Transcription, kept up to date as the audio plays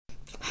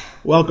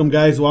Welcome,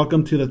 guys.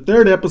 Welcome to the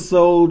third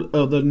episode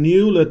of the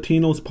New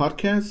Latinos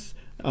podcast.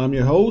 I'm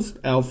your host,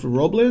 Alfred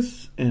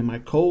Robles, and my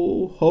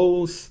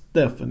co-host,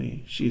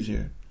 Stephanie. She's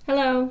here.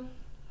 Hello.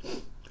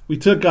 We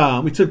took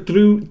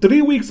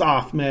 3 weeks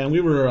off, man.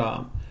 We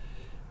were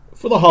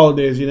for the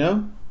holidays,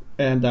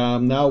 and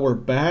now we're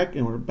back,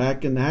 and we're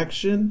back in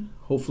action.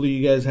 Hopefully,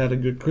 you guys had a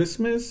good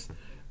Christmas,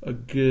 a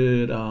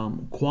good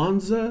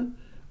Kwanzaa,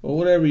 or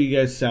whatever you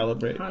guys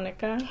celebrate.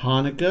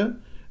 Hanukkah.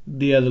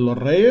 Dia de los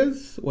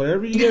Reyes,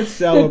 whatever you guys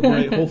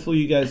celebrate. Hopefully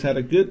you guys had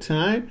a good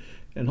time,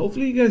 and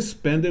hopefully you guys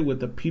spend it with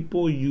the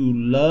people you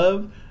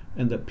love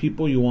and the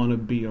people you want to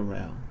be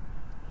around.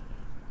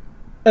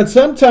 And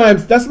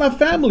sometimes that's not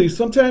family.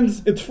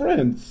 Sometimes it's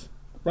friends,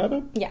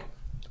 right? Yeah.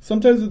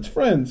 Sometimes it's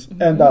friends.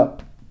 Mm-hmm.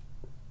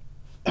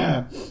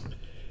 And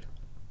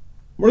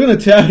we're going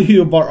to tell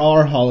you about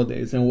our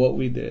holidays and what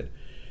we did.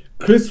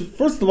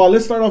 First of all,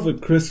 let's start off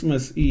with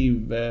Christmas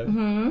Eve, man.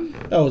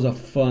 Mm-hmm. That was a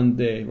fun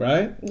day,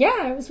 right?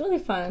 Yeah, it was really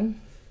fun.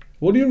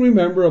 What do you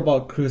remember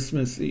about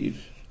Christmas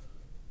Eve?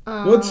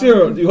 What's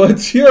the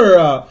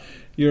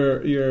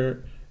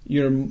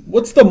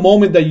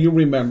moment that you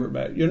remember,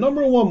 man? Your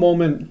number one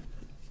moment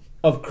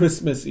of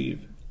Christmas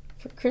Eve.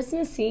 For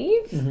Christmas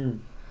Eve?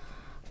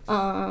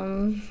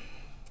 Mm-hmm.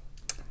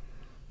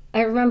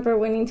 I remember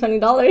winning $20.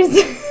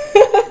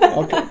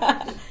 Okay.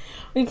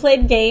 We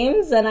played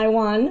games and I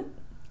won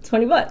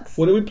 $20.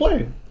 What did we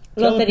play?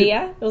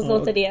 Loteria. It was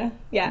Loteria.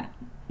 Yeah.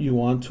 You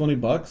won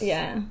 $20?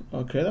 Yeah.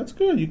 Okay, that's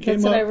good. You came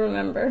That's what up. I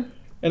remember.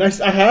 And I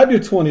had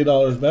your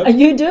 $20, Beth.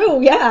 You do,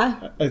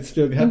 yeah. I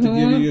still have to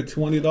give you your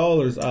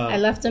 $20. I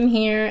left them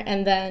here,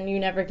 and then you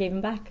never gave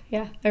them back.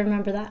 Yeah, I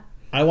remember that.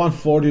 I won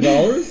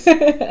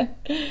 $40.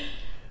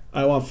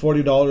 I won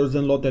 $40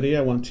 in Loteria.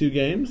 I won 2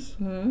 games.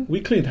 Mm-hmm.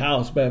 We cleaned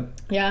house, Beth.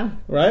 Yeah.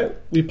 Right?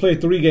 We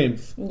played 3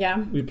 games.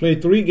 Yeah. We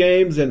played 3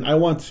 games, and I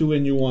won 2,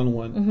 and you won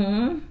 1.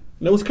 Mm-hmm.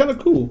 And it was kind of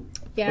cool.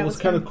 Yeah, it was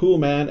kind of cool,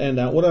 man. And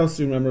what else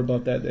do you remember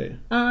about that day?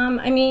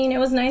 It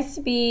was nice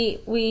to be.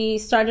 We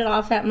started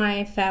off at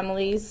my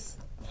family's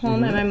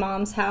home, at my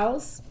mom's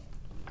house.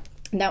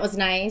 And that was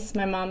nice.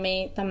 My mom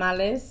made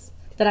tamales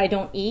that I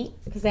don't eat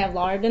because they have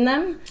lard in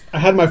them. I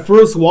had my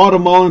first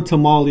watermelon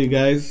tamale,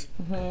 guys.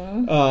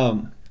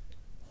 Mm-hmm.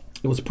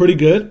 It was pretty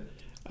good.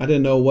 I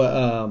didn't know what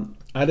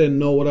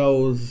I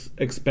was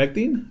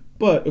expecting,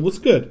 but it was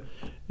good.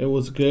 It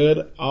was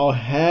good. I'll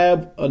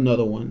have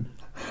another one.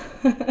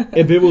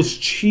 If it was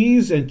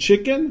cheese and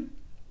chicken,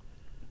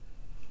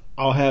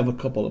 I'll have a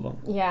couple of them.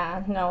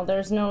 Yeah, no,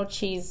 there's no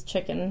cheese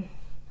chicken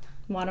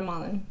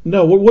watermelon.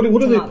 No, what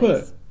do they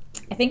put?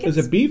 I think is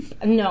it beef?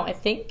 No, I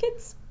think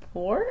it's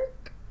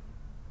pork.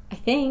 I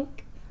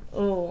think.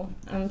 Oh,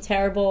 I'm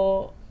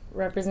terrible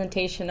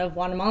representation of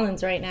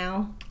watermelons right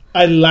now.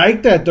 I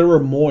like that they were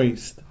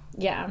moist.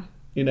 Yeah.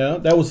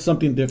 That was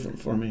something different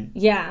for me.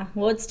 Yeah.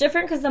 Well, it's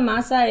different because the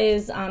masa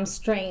is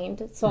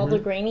strained. So all the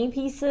grainy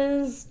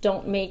pieces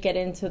don't make it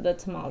into the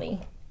tamale.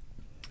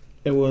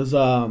 It was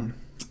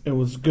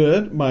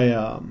good.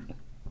 My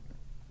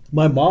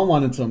mom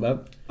wanted some of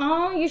it.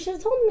 Oh, you should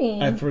have told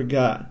me. I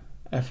forgot.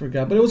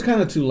 But it was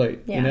kind of too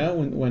late,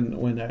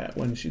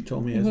 when she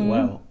told me as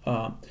well.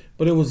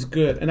 But it was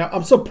good. And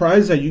I'm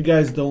surprised that you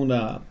guys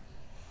don't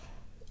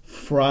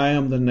fry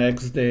them the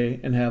next day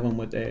and have them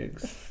with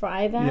eggs.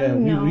 Fry them? Yeah,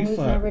 no, we've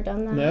never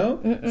done that.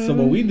 No? Mm-mm. So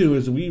what we do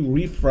is we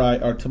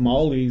refry our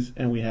tamales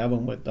and we have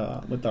them with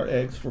our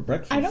eggs for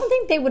breakfast. I don't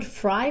think they would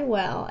fry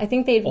well. I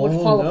think they would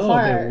fall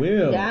apart. They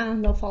will. Yeah,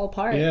 they'll fall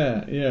apart.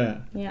 Yeah.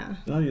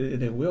 No,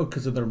 they will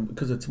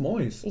because it's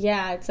moist.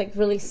 Yeah, it's like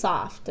really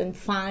soft and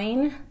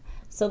fine,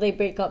 so they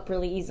break up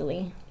really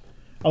easily.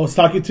 I was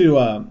talking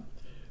to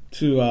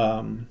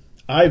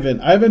Ivan.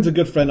 Ivan's a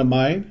good friend of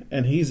mine,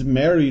 and he's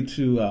married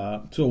to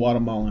a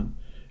watermelon.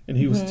 And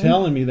he was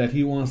telling me that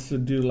he wants to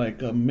do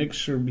like a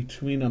mixture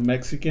between a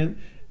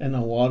Mexican and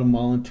a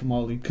watermelon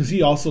tamale because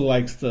he also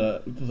likes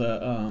the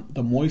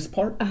moist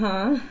part.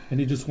 And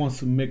he just wants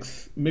to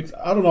mix.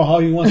 I don't know how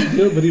he wants to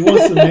do it, but he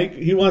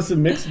wants to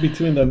mix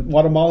between the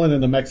watermelon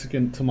and the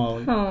Mexican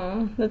tamale.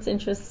 Oh, that's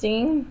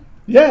interesting.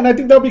 Yeah, and I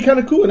think that would be kind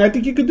of cool, and I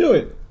think you could do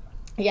it.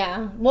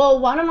 Yeah. Well,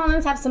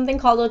 watermelons have something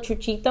called a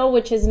chuchito,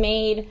 which is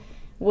made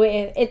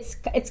with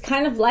it's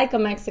kind of like a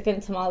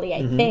Mexican tamale,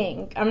 I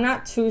think. I'm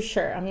not too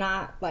sure. I'm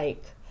not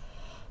like.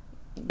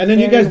 And then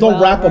you guys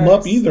don't wrap them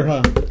up either,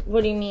 huh?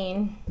 What do you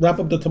mean? Wrap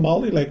up the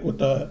tamale like with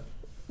the.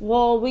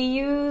 Well, we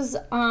use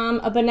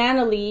a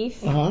banana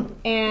leaf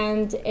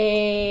and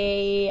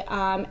an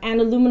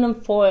aluminum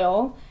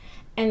foil,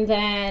 and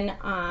then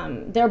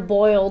they're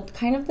boiled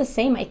kind of the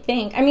same, I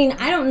think. I mean,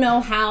 I don't know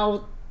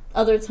how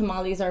other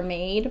tamales are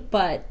made,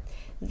 but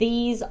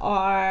these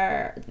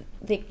are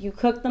you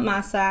cook the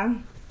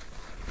masa.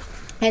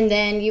 And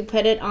then you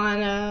put it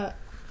on a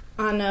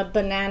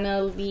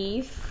banana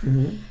leaf,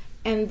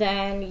 and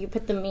then you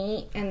put the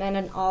meat, and then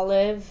an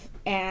olive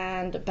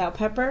and bell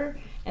pepper,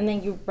 and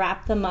then you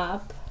wrap them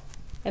up,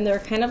 and they're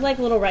kind of like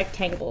little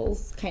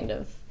rectangles, kind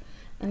of,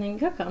 and then you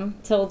cook them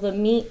till the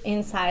meat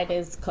inside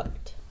is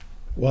cooked.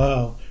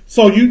 Wow!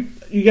 So you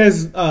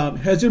guys,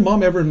 has your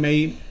mom ever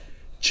made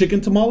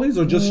chicken tamales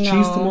or just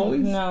cheese tamales?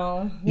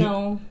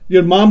 No.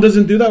 Your mom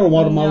doesn't do that, or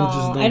Guatemalans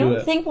just don't do that? I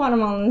don't think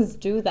Guatemalans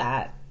do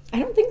that. I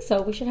don't think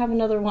so. We should have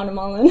another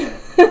Guatemalan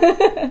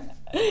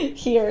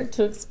here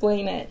to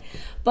explain it.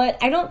 But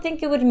I don't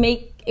think it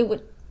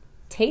would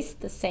taste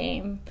the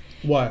same.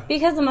 Why?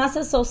 Because the masa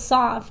is so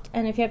soft,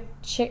 and if you have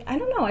chicken, I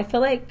don't know. I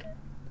feel like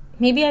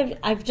maybe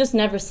I've just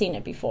never seen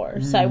it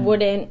before, so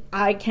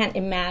I can't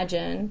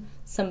imagine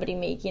somebody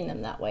making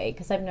them that way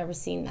because I've never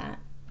seen that.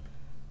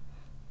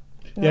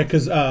 No. Yeah,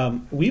 because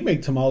we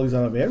make tamales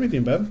out of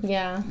everything, babe.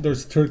 Yeah.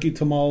 There's turkey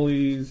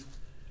tamales.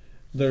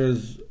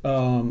 There's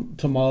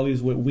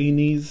tamales with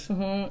weenies.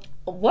 Mm-hmm.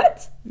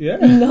 What? Yeah.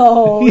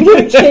 No,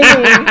 you're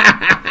kidding.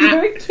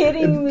 You're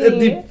kidding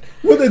me.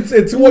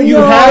 It's what you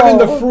have in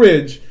the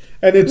fridge,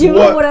 and it's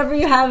whatever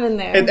you have in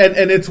there,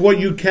 and it's what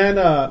you can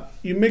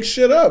you mix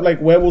shit up like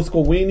huevos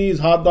con weenies,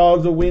 hot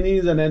dogs with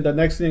weenies, and then the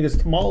next thing is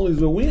tamales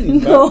with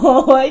weenies.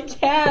 No, I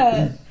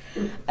can't.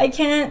 I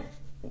can't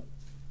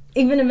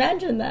even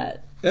imagine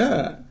that.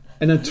 Yeah,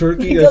 and a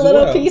turkey like as a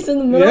little well. Piece in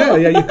the middle.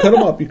 Yeah. You cut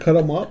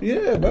them up.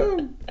 Yeah,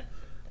 boom.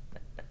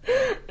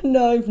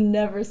 No, I've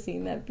never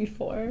seen that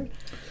before.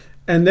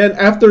 And then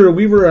after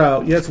we were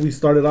out, yes, we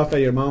started off at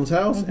your mom's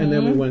house, and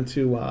then we went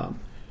to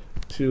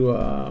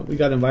we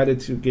got invited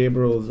to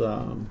Gabriel's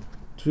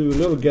to a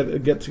little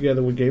get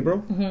together with Gabriel.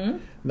 Mm-hmm.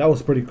 That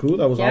was pretty cool.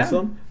 That was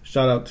awesome.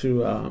 Shout out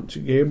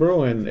to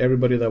Gabriel and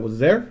everybody that was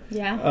there.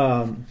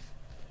 Yeah.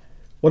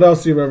 What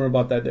else do you remember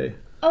about that day?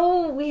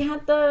 Oh, we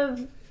had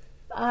the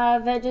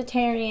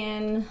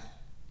vegetarian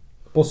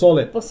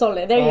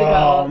pozole. There you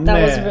go.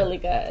 That was really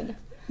good.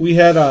 We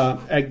had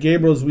at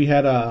Gabriel's. We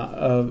had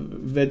a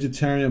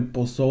vegetarian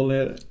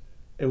pozole.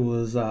 It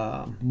was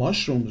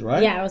mushrooms,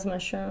 right? Yeah, it was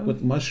mushrooms.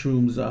 With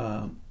mushrooms,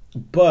 and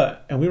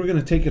we were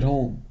gonna take it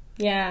home.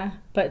 Yeah,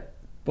 but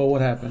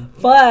what happened?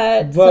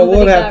 But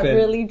what happened? Got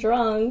really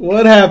drunk.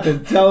 What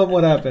happened? Tell them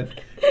what happened.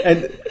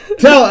 And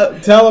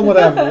tell them what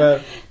happened,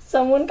 man.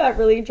 Someone got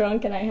really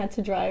drunk, and I had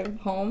to drive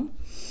home.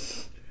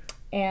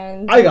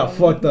 And I got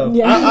fucked up.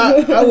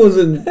 Yeah. I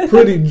wasn't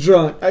pretty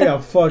drunk. I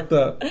got fucked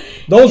up.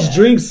 Those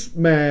drinks,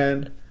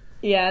 man.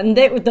 Yeah, and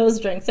those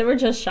drinks, they were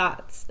just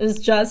shots. It was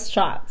just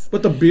shots.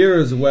 But the beer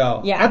as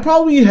well. Yeah. I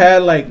probably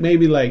had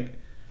maybe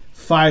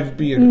 5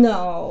 beers.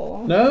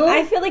 No. No?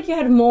 I feel like you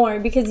had more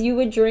because you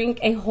would drink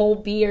a whole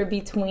beer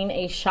between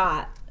a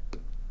shot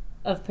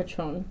of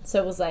Patron.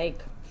 So it was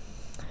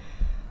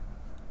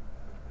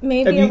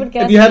maybe I would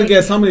guess. If you had to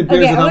guess how many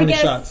beers and how many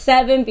shots? I would guess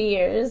 7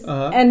 beers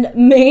and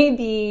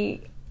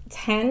maybe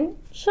 10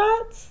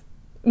 shots.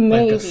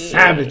 Maybe. Like a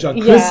savage on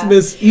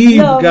Christmas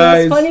Eve,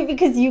 guys. It's funny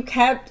because you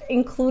kept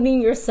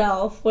including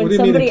yourself when what do you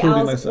somebody mean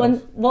else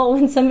myself?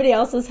 when somebody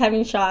else was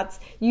having shots,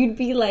 you'd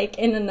be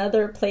in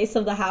another place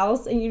of the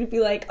house and you'd be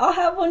like, I'll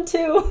have one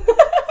too.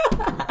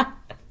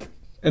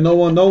 And no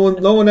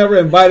one ever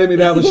invited me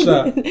to have a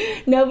shot.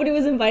 Nobody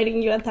was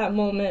inviting you at that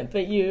moment,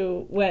 but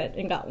you went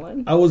and got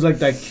one. I was like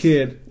that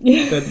kid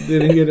that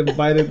didn't get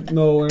invited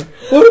nowhere.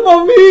 What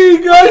about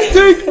me? Guys,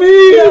 take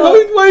me! How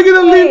am I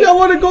gonna leave? I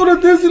want to go to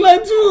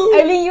Disneyland too.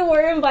 I mean, you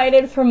were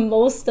invited for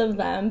most of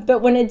them, but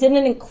when it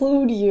didn't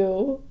include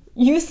you,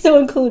 you still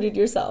included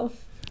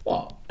yourself.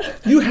 Well,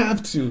 you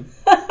have to.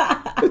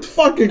 It's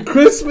fucking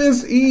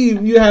Christmas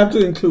Eve. You have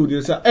to include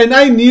yourself. And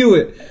I knew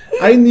it.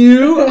 I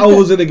knew I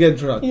was going to get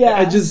drunk. Yeah.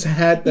 I just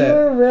had that. You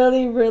were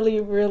really,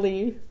 really,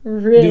 really,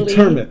 really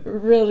determined.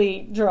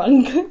 Really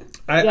drunk.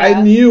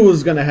 I knew it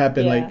was going to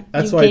happen. Yeah.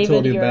 That's why I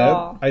told you,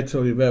 Beb. I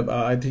told you, Beb,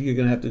 I think you're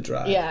going to have to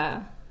drive.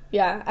 Yeah.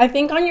 Yeah. I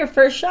think on your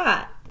first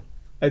shot.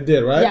 I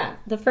did, right? Yeah.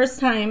 The first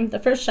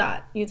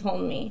shot, you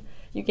told me.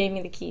 You gave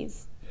me the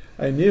keys.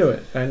 I knew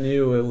it. I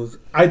knew it was.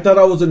 I thought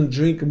I was going to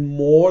drink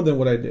more than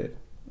what I did.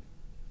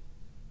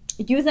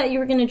 You thought you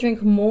were going to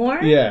drink more?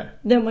 Yeah.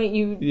 Than what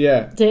you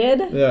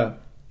did? Yeah.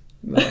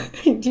 No.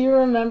 Do you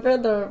remember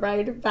the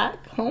ride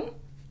back home?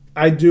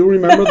 I do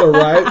remember the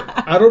ride.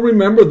 I don't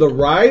remember the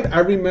ride. I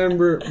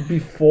remember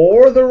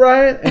before the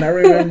ride, and I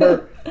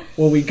remember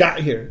when we got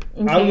here.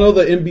 Okay. I don't know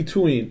the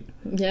in-between.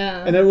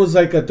 Yeah. And it was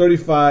like a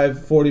 35,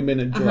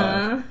 40-minute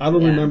drive. I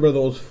don't remember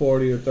those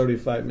 40 or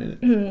 35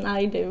 minutes.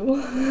 I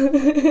do.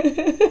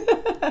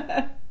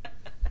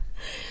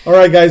 All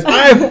right, guys.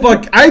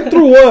 I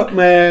threw up,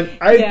 man.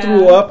 I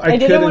threw up. I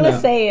didn't want to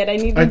say it. I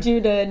needed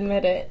you to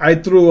admit it. I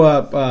threw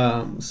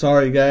up.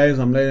 Sorry, guys.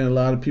 I'm letting a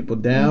lot of people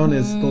down.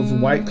 It's those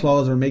White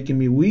Claws are making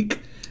me weak.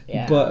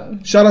 Yeah.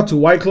 But shout out to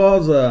White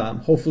Claws.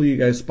 Hopefully, you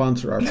guys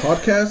sponsor our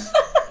podcast.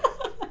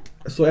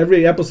 So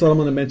every episode, I'm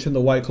going to mention the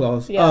White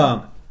Claws.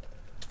 Yeah.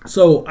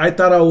 So I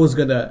thought I was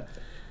gonna.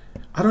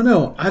 I don't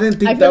know. I didn't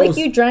think I feel like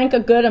you drank a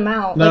good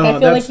amount. No, I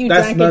feel like you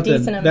drank nothing. A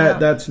decent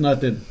amount. That's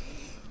nothing.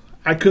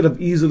 I could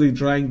have easily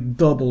drank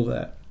double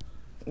that.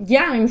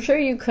 Yeah, I'm sure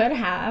you could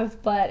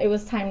have, but it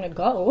was time to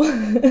go.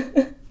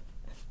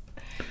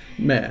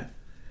 Man.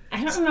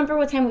 I don't remember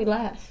what time we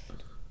left.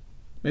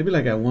 Maybe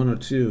at 1 or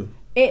 2.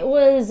 It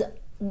was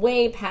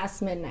way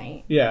past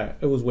midnight. Yeah,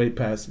 it was way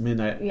past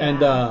midnight. Yeah.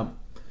 And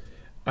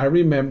I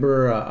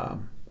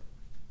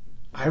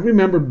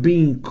remember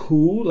being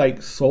cool,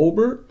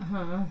 sober.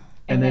 Uh-huh.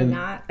 And then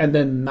not. And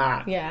then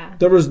not. Yeah.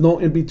 There was no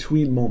in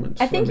between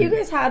moments. I think you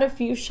guys had a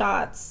few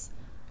shots,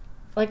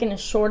 like in a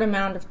short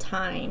amount of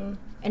time,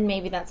 and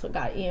maybe that's what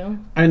got you.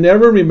 I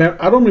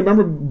don't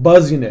remember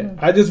buzzing it.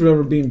 I just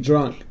remember being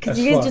drunk. Because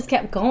you guys just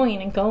kept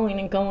going and going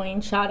and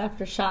going, shot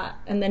after shot,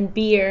 and then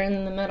beer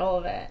in the middle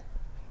of it.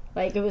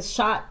 Like it was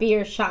shot,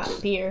 beer, shot,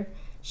 beer,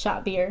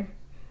 shot, beer,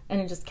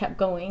 and it just kept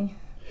going.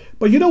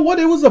 But you know what?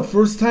 It was the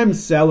first time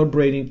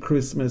celebrating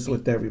Christmas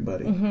with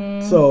everybody.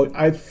 So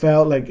I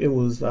felt like it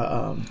was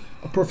a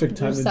perfect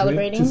time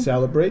to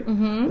celebrate. A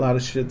lot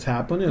of shit's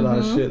happened. A lot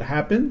of shit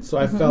happened. So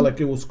I felt like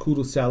it was cool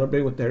to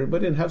celebrate with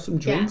everybody and have some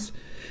drinks.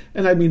 Yeah.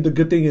 And I mean, the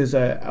good thing is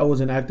I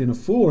wasn't acting a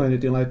fool or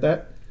anything like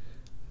that.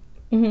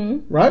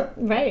 Right?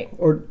 Right.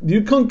 Or do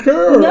you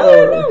concur?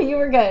 No, you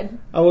were good.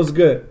 I was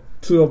good.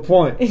 To a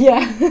point. Yeah.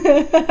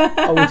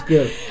 I was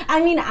good.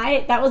 I mean,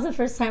 that was the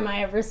first time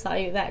I ever saw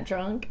you that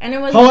drunk. And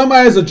it was. How am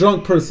I as a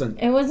drunk person?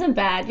 It wasn't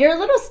bad. You're a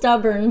little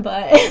stubborn,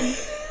 but.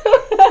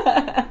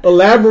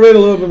 Elaborate a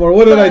little bit more.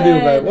 What did I do,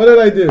 man? What did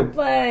I do?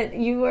 But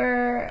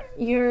you're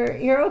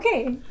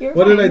okay.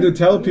 What did I do?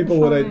 Tell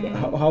people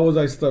how was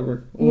I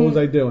stubborn? What was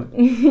I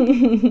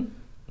doing?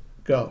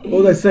 Go.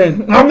 What was I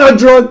saying? I'm not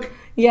drunk.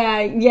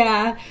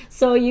 Yeah.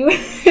 So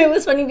it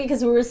was funny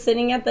because we were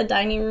sitting at the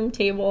dining room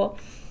table.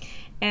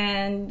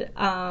 And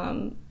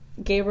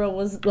Gabriel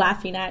was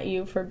laughing at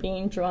you for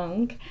being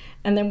drunk.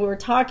 And then we were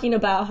talking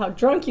about how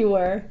drunk you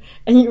were.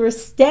 And you're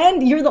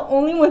the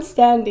only one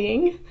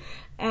standing.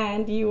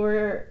 And you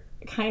were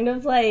kind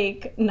of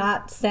like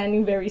not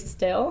standing very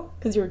still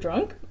because you were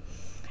drunk.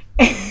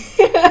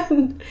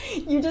 And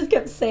you just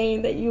kept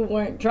saying that you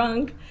weren't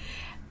drunk.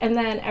 And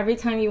then every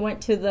time you went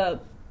to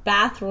the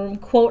bathroom,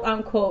 quote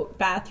unquote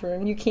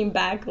bathroom, you came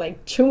back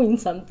like chewing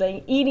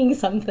something, eating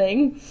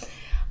something.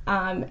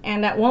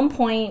 And at one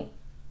point,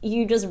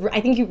 I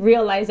think you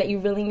realized that you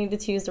really needed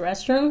to use the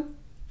restroom,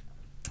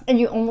 and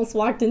you almost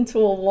walked into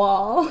a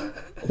wall.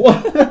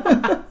 What?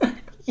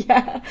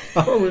 Yeah.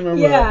 I don't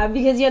remember. Yeah,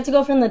 because you had to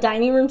go from the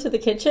dining room to the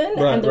kitchen,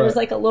 and there was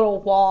like a little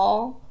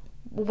wall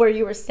where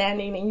you were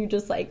standing, and you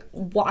just like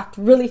walked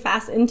really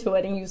fast into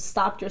it, and you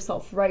stopped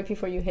yourself right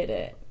before you hit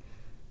it.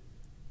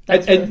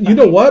 And you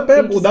know what,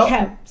 babe? You just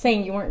kept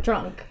saying you weren't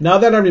drunk. Now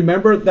that I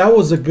remember, that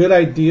was a good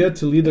idea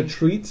to leave the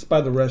treats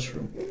by the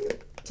restroom.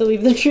 To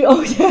leave the treat.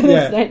 Oh, yeah,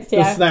 the snacks.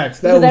 Yeah. The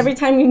snacks. Because every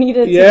time you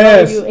needed to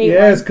go, you ate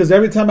one. Because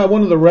every time I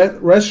went to the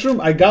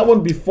restroom, I got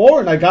one before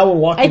and I got one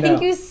walking out. I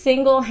think you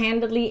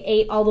single-handedly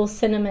ate all those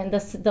cinnamon, the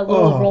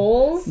little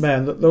rolls.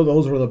 Man,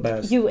 those were the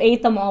best. You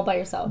ate them all by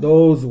yourself.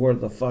 Those were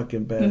the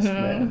fucking best,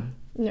 man.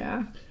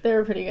 Yeah, they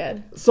were pretty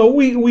good. So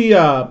we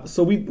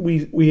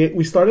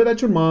started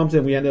at your mom's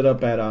and we ended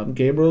up at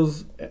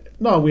Gabriel's.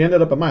 No, we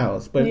ended up at my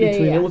house. But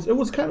it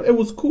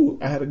was cool.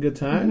 I had a good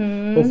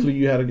time. Hopefully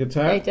you had a good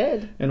time. I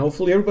did. And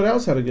hopefully everybody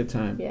else had a good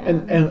time. Yeah.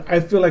 And I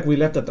feel like we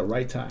left at the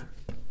right time.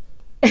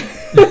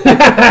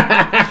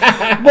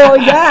 Well,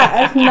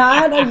 yeah. If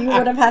not, you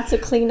would have had to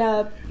clean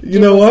up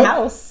Gabriel's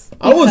house.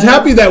 I was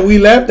happy that we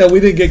left, that we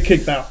didn't get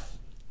kicked out.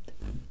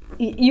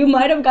 You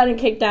might have gotten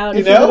kicked out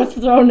if you would have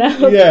thrown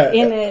out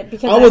in it.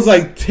 Because I was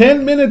like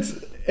 10 minutes.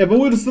 If I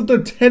would have stood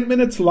there 10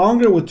 minutes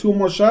longer with 2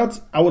 more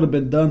shots, I would have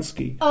been done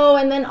ski. Oh,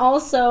 and then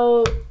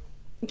also,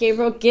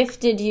 Gabriel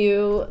gifted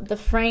you the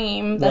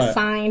frame, the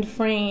signed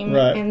frame.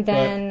 Right, and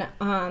then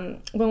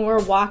when we were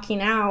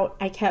walking out,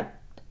 I kept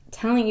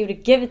telling you to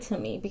give it to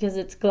me because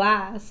it's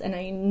glass. And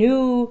I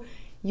knew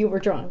you were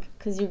drunk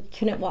because you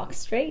couldn't walk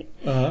straight.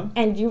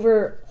 And you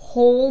were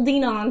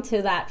holding on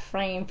to that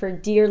frame for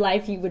dear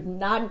life. You would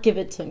not give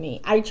it to me.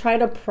 I tried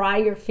to pry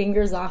your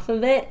fingers off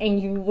of it and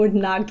you would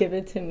not give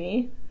it to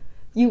me.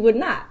 You would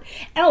not.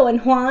 Oh, and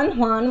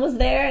Juan was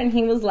there and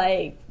he was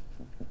like,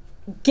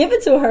 give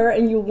it to her,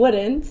 and you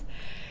wouldn't.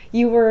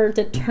 You were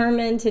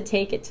determined to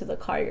take it to the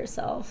car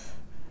yourself.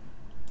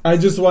 I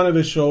just wanted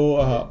to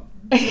show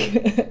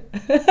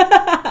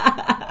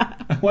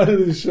I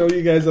wanted to show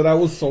you guys that I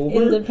was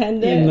sober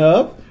independent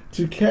enough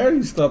to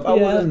carry stuff. I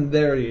wasn't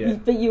there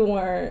yet. But you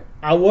weren't.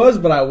 I was,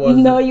 but I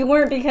wasn't. No, you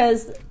weren't,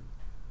 because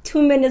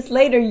 2 minutes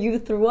later you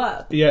threw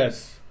up.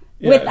 Yes.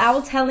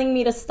 Without telling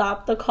me to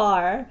stop the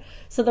car.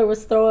 So there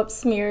was throw up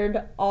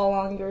smeared all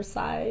on your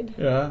side.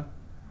 Yeah.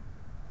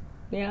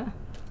 Yeah.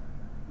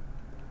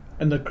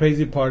 And the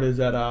crazy part is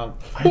that I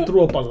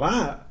threw up a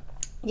lot.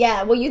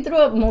 Yeah, well, you threw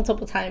up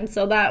multiple times.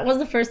 So that was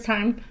the first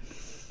time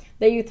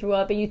that you threw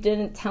up, and you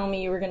didn't tell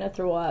me you were going to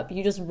throw up.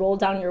 You just rolled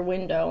down your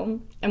window.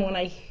 And when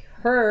I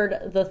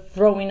heard the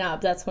throwing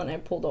up, that's when I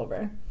pulled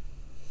over.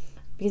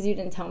 Because you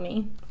didn't tell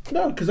me.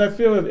 No, because I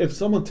feel if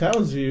someone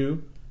tells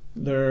you,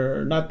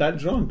 they're not that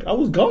drunk. I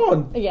was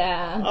gone.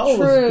 Yeah, I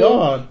was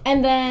gone.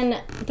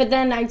 But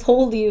then I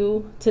told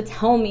you to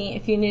tell me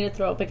if you need to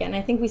throw up again.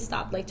 I think we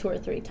stopped like 2 or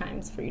 3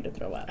 times for you to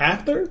throw up.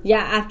 After?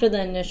 Yeah, after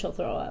the initial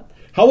throw up.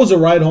 How was the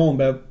ride home,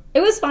 babe? It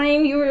was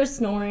fine. You were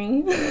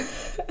snoring.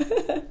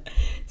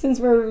 Since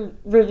we're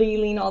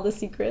revealing all the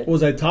secrets.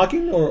 Was I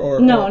talking or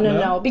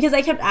No. Because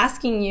I kept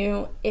asking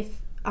you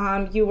if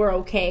you were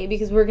okay,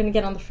 because we were going to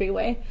get on the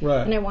freeway. Right.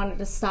 And I wanted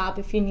to stop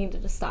if you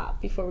needed to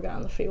stop before we got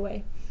on the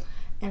freeway.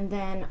 And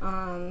then,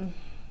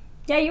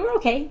 yeah, you were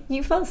okay.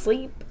 You fell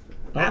asleep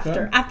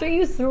after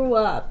you threw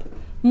up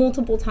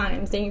multiple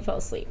times. Then you fell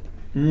asleep.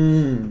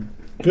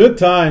 Good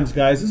times,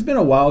 guys. It's been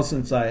a while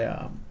since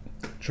I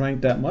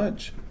drank that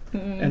much,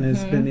 and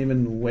it's been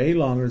even way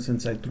longer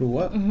since I threw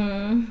up.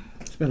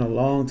 It's been a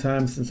long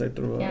time since I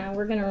threw up. Yeah,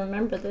 we're gonna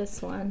remember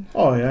this one.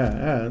 Oh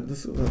yeah.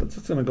 This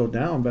is gonna go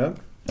down, Bev.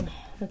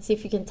 Let's see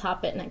if you can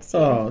top it next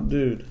year. Oh,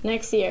 dude.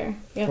 Next year.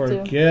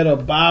 Forget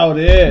about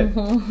it.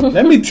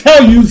 Let me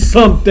tell you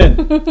something.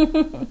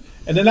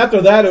 And then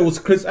after that, it was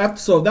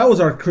so that was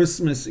our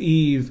Christmas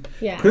Eve.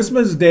 Yeah.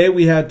 Christmas Day,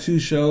 we had 2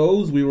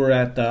 shows. We were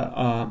at the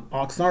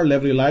Oxnard,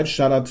 Lively Live.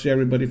 Shout out to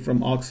everybody from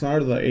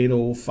Oxnard, the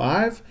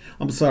 805.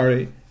 I'm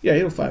sorry. Yeah,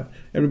 805.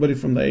 Everybody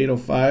from the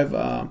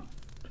 805.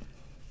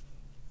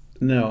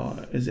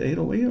 No, is it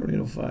 808 or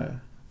 805?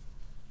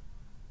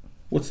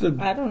 What's the?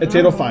 I don't know. It's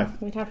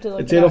 805. We'd have to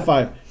look It's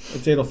 805.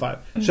 It's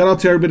 805. Shout out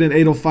to everybody in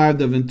 805,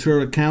 the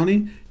Ventura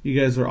County.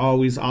 You guys are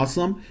always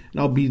awesome.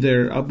 And I'll be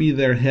there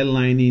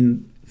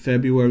headlining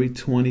February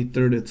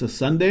 23rd. It's a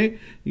Sunday.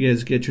 You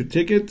guys get your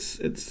tickets.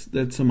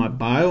 That's on my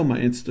bio, my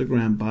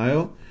Instagram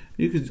bio.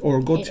 You could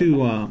go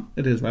to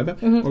it is right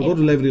back. Or go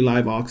to Lively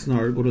Live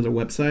Oxnard. Go to their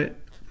website.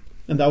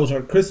 And that was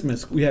our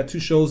Christmas. We had 2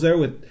 shows there.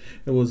 It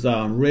was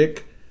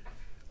Rick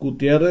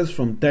Gutierrez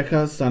from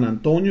Texas, San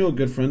Antonio, a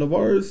good friend of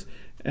ours.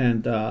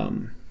 And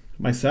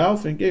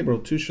myself and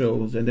Gabriel, 2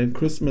 shows, and then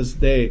Christmas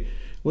Day.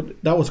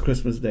 That was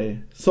Christmas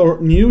Day. So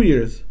New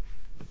Year's.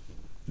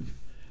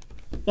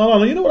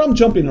 No. You know what? I'm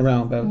jumping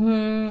around,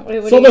 man.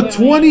 So the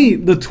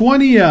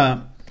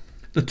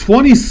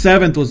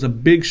 27th was a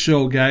big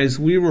show, guys.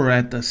 We were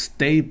at the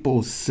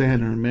Staples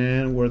Center,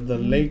 man, where the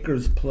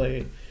Lakers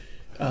play.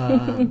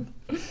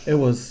 It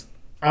was.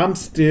 I'm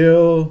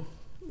still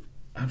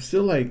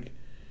like,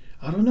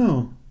 I don't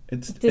know.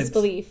 It's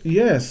disbelief.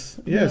 Yes,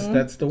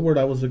 that's the word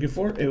I was looking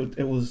for.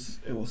 It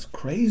was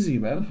crazy,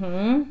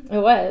 man. It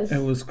was.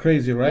 It was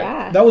crazy, right?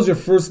 Yeah. That was your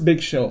first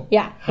big show.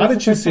 Yeah. How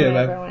did you see it,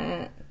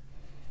 man?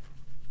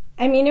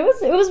 I mean, it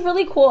was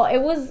really cool.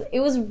 It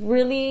was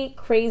really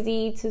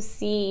crazy to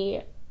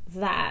see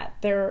that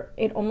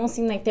it almost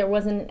seemed like there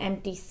wasn't an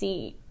empty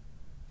seat,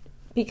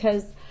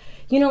 because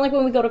like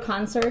when we go to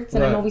concerts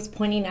and I'm always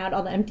pointing out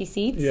all the empty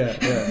seats. Yeah.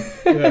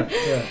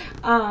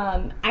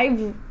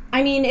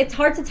 I mean, it's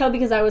hard to tell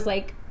because I was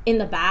like in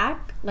the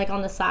back, like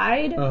on the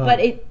side, but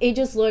it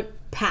just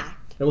looked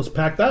packed. It was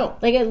packed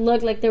out. Like it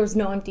looked like there was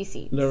no empty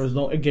seats.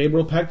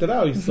 Gabriel packed it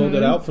out. He sold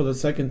it out for the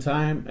second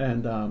time,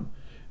 and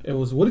it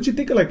was. What did you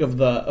think of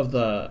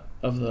the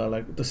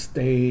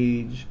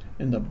stage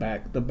and the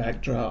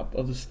backdrop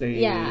of the stage?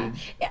 Yeah,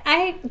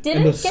 I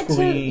didn't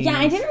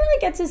really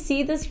get to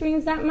see the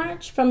screens that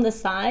much from the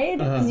side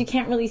because you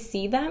can't really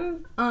see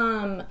them.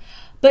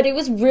 But it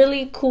was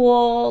really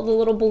cool. The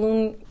little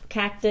balloon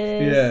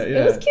cactus. Yeah.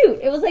 It was cute.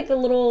 It was like a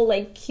little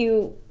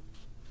cute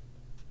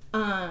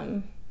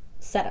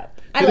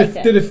setup. I liked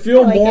it. Did it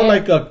feel more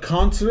like a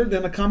concert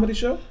than a comedy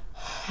show?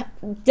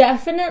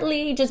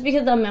 Definitely, just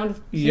because the amount of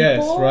people.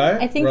 Yes,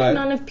 right. I think the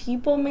amount of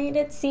people made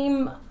it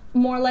seem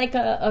more like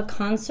a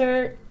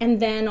concert,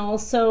 and then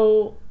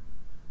also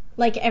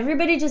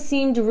everybody just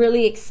seemed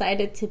really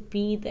excited to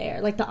be there.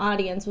 Like the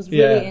audience was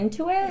really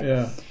into it.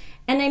 Yeah.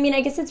 And I mean, I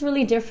guess it's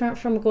really different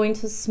from going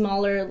to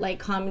smaller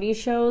comedy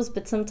shows,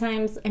 but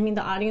sometimes, I mean,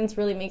 the audience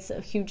really makes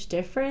a huge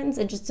difference,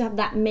 and just to have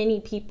that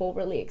many people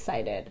really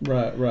excited,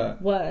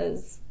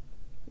 was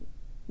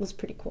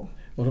pretty cool.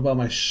 What about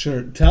my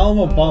shirt? Tell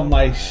them about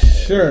my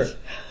shirt.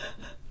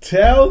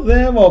 Tell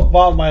them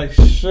about my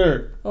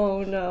shirt.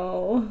 Oh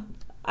no.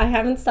 I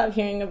haven't stopped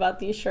hearing about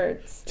these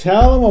shirts.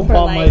 Tell them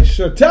about my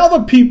shirt. Tell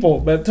the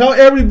people, man. Tell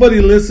everybody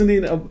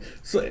listening.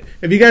 So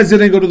if you guys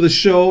didn't go to the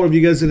show, or if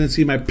you guys didn't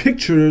see my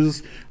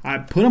pictures, I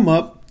put them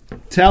up.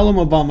 Tell them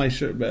about my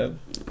shirt, man.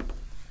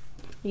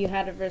 You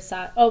had a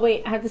Versace. Oh,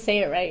 wait. I have to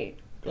say it right.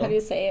 How do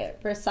you say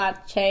it?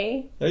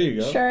 Versace. There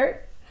you go.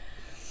 Shirt.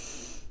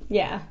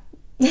 Yeah.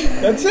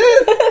 That's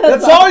it.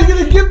 That's all you're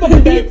going to give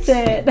them.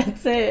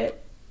 That's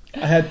it.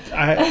 I had.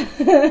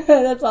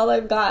 That's all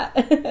I've got.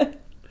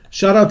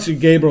 Shout out to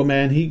Gabriel,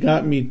 man. He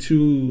got me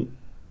 2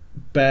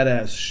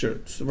 badass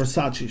shirts,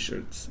 Versace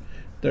shirts.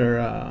 They're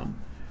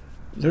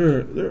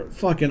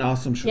fucking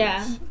awesome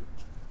shirts.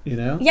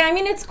 Yeah. Yeah, I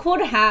mean, it's cool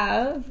to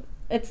have.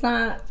 It's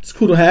not. It's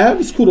cool to have.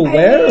 It's cool to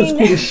wear. It's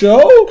cool to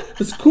show.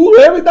 It's cool.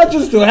 Not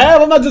just to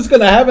have. I'm not just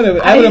gonna have it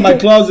in my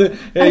closet.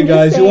 Hey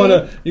guys,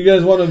 you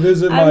guys wanna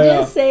visit my?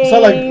 I'm just saying. It's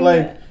not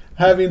like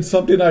having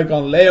something on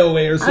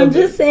layaway or something. I'm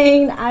just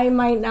saying I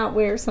might not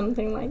wear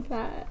something like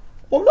that.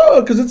 Well,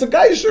 no, because it's a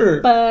guy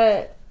shirt.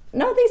 But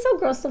no, they sell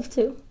girl stuff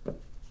too.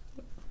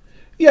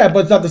 Yeah,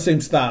 but it's not the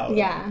same style.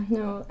 Yeah,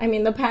 no. I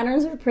mean, the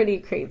patterns are pretty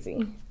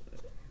crazy.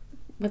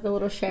 With a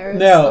little sheriff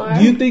Now, star.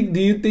 do you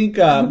think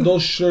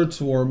those shirts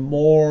were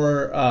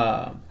more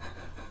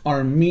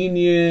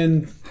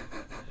Armenian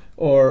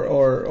or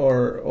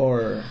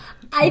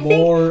I think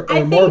more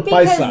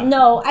because paisa?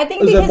 No, I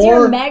think because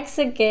you're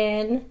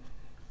Mexican,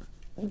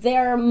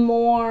 they're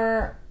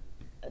more.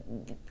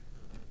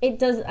 It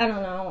does. I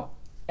don't know.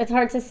 It's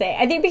hard to say.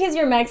 I think because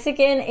you're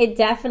Mexican, it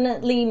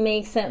definitely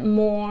makes it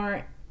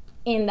more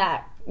in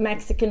that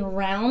Mexican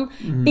realm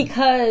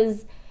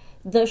because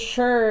the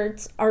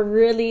shirts are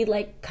really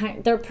like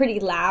they're pretty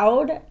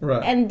loud,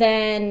 right? And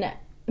then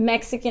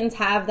Mexicans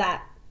have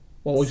that.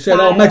 Well, we said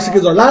all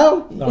Mexicans are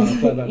loud. No,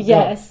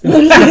 yes. No,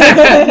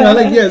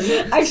 like yes,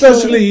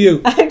 especially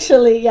you.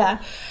 Actually,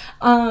 yeah.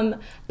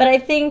 But I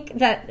think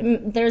that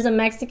there's a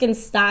Mexican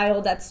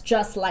style that's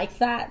just like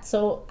that.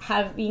 So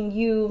having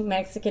you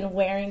Mexican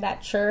wearing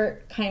that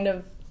shirt kind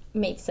of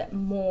makes it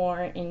more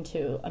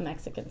into a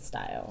Mexican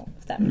style,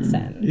 if that makes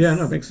sense. Yeah,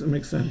 no, it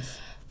makes sense.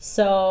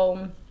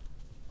 So,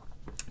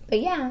 but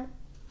yeah,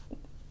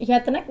 you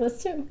had the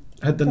necklace too.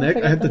 I had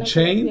the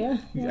chain.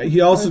 Yeah. He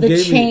also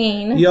gave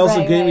me. He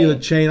also gave me the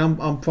chain.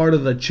 I'm part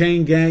of the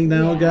chain gang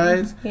now,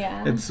 guys.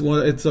 Yeah.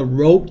 It's a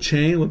rope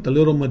chain with the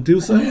little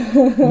Medusa.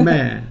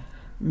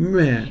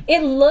 Man.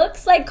 It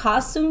looks like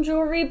costume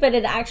jewelry, but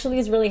it actually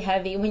is really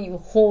heavy when you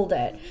hold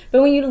it.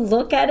 But when you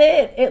look at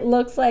it, it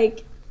looks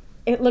like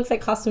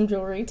costume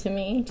jewelry to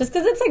me. Just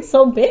because it's like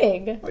so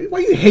big. Why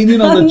are you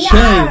hating on the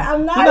chain?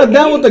 I'm not. You're not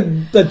down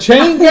with the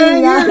chain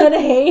gang? I'm not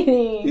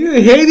hating.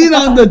 You're hating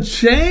on the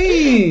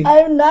chain.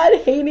 I'm not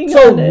hating it's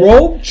on it. It's a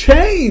rope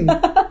chain.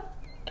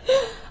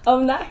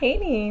 I'm not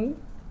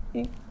hating.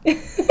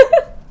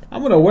 I'm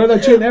going to wear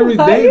that chain every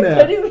Why day are you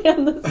now. putting me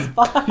on the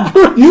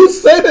spot? You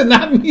said it,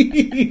 not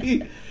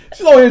me.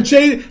 She's over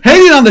here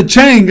hating on the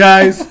chain,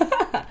 guys.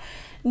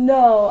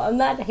 No, I'm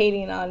not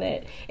hating on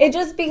it. It's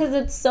just because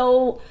it's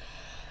so,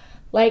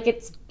 like,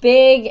 it's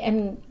big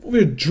and...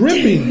 We're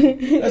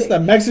dripping. That's the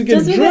Mexican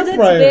just because drip it's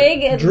right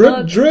big, it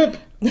drip.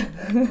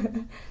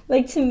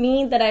 Like, to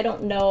me, that I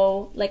don't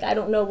know. Like, I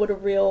don't know what a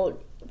real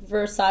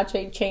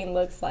Versace chain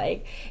looks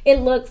like. It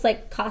looks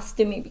like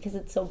costumey because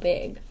it's so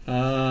big.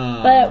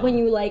 But when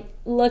you like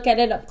look at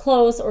it up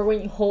close or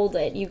when you hold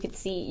it, you could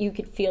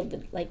feel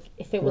the, like,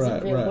 if it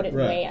wasn't real, it wouldn't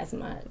weigh as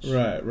much.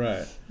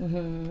 Right.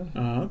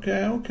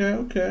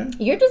 Okay.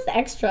 You're just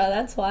extra,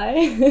 that's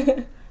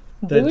why.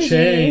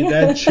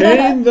 That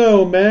chain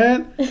though,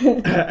 man.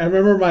 I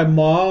remember my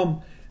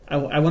mom.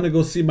 I want to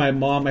go see my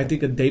mom. I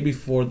think a day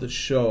before the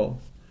show.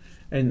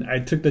 And I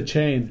took the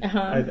chain,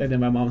 and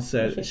then my mom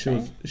said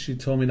she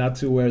told me not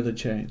to wear the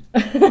chain.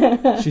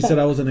 She said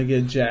I was gonna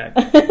get jacked.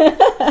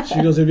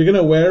 She goes, if you're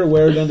gonna wear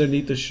it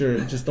underneath the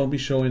shirt. Just don't be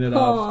showing it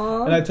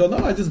off. And I told her,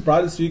 no, I just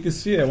brought it so you could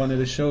see it. I wanted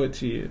to show it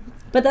to you.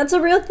 But that's a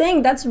real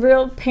thing. That's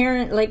real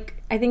parent.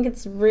 Like, I think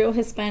it's real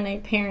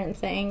Hispanic parent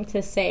thing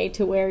to say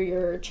to wear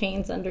your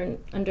chains under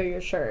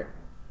your shirt.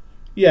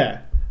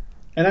 Yeah.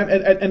 And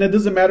it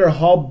doesn't matter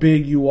how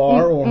big you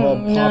are or how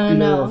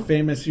popular or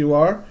famous you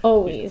are.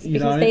 Always.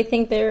 Because they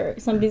think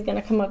somebody's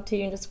going to come up to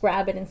you and just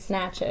grab it and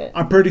snatch it.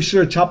 I'm pretty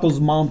sure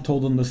Chapo's mom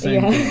told him the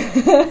same thing.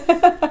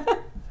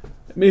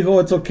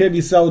 Mijo, it's okay if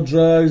you sell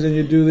drugs and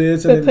you do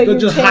this. And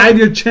just hide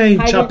your chain,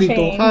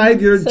 Chapito.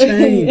 Hide your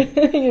chain.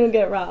 You don't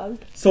get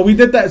robbed. So we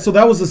did that. So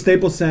that was the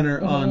Staples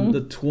Center on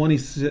the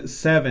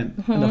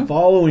 27th. And the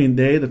following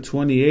day, the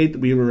 28th,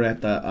 we were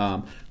at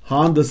the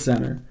Honda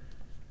Center.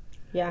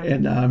 Yeah.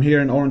 And I'm here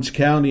in Orange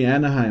County,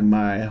 Anaheim,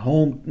 my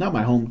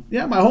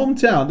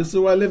hometown. This is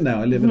where I live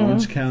now. I live in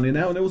Orange County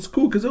now, and it was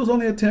cool because it was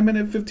only a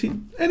 10-minute,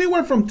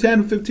 anywhere from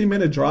 10 to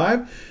 15-minute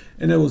drive,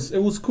 and it was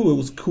cool. It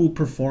was cool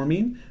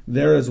performing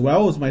there as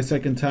well. It was my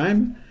second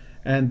time,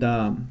 and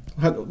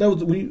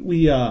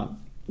we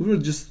were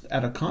just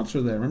at a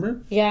concert there.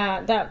 Remember?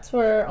 Yeah, that's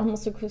where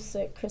Almost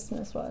Acoustic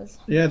Christmas was.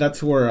 Yeah,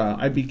 that's where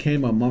I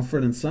became a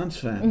Mumford & Sons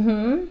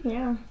fan.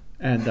 Yeah.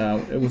 And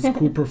it was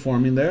cool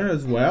performing there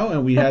as well.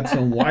 And we had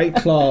some White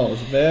Claws,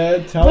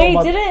 man.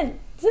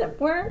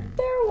 Weren't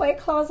there White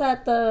Claws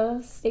at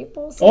the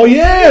Staples? Oh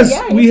yes,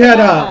 yeah, we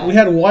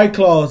had White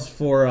Claws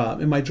for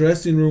in my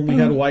dressing room. We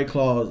had White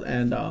Claws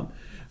and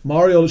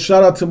Mario.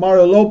 Shout out to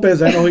Mario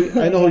Lopez. I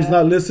know he's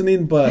not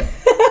listening, but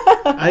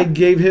I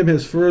gave him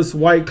his first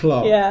White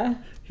Claw. Yeah,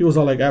 he was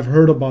all like, "I've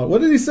heard about."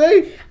 What did he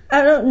say?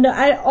 I don't know.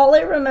 All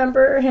I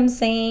remember him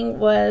saying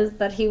was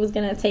that he was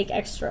gonna take an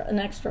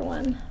extra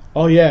one.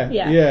 Oh yeah,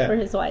 for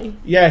his wife.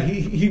 Yeah,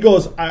 he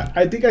goes.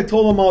 I think I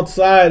told him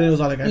outside, and it was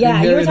like, I've been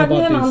hearing you were talking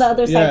to him this. On the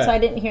other side, so I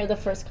didn't hear the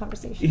first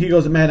conversation. He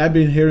goes, man, I've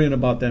been hearing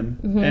about them,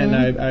 and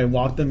I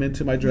walked them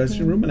into my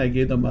dressing room, and I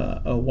gave them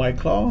a White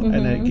Claw,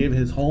 and I gave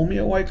his homie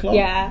a White Claw,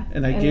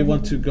 and I gave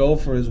one to go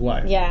for his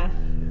wife. Yeah.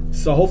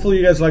 So hopefully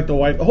you guys like the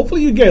White.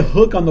 Hopefully you get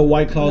hooked on the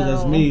White Claws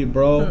as me,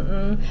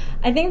 bro.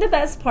 I think the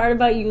best part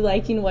about you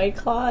liking White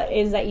Claw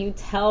is that you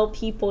tell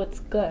people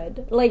it's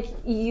good. Like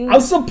you. I'm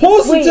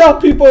supposed to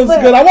tell people it's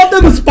good. I want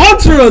them to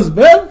sponsor us,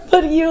 man.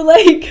 But you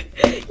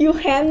you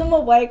hand them a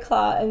White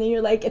Claw and then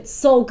you're like, it's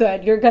so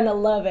good. You're gonna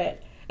love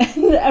it.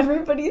 And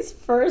everybody's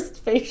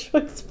first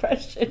facial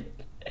expression,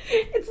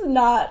 it's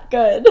not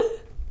good.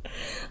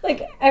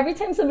 Like, every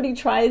time somebody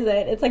tries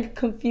it, it's like a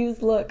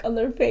confused look on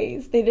their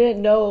face. They didn't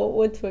know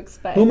what to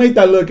expect. Who made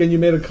that look and you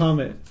made a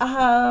comment?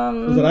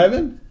 Was it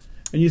Ivan?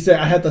 And you said,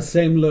 I had the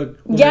same look.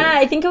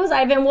 I think it was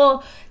Ivan.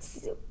 Well,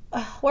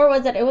 where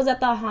was it? It was at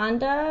the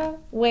Honda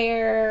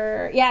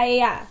where,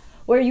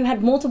 where you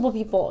had multiple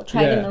people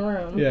try it in the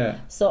room. Yeah.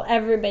 So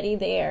everybody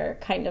there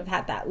kind of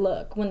had that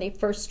look when they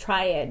first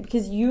try it,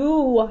 because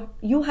you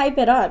hype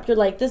it up. You're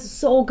like, this is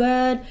so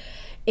good.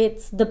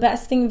 It's the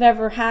best thing you've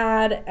ever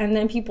had. And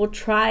then people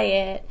try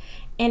it,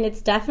 and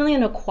it's definitely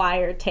an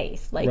acquired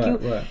taste. Like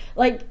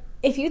like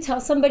if you tell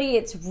somebody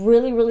it's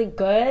really, really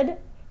good,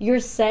 you're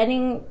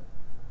setting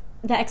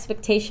the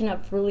expectation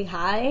up really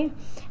high.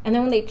 And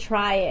then when they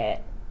try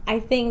it, I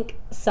think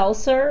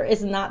seltzer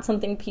is not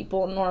something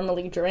people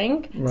normally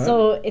drink. Right.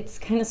 So it's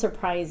kind of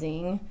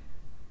surprising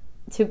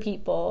to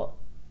people.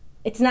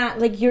 It's not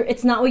like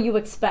it's not what you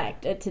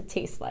expect it to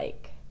taste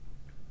like.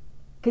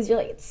 Because you're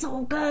like, it's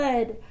so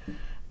good.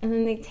 And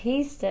then they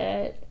taste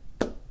it,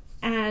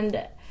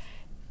 and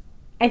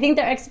I think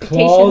their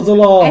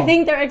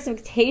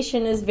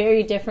expectation is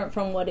very different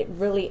from what it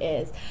really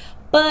is.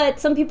 But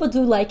some people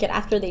do like it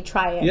after they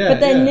try it. But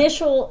the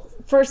initial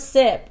first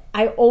sip,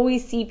 I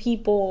always see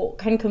people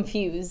kind of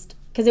confused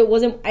because it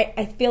wasn't.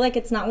 I feel like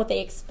it's not what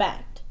they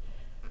expect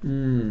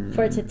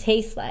for it to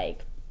taste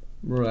like.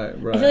 Right.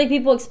 I feel like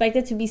people expect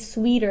it to be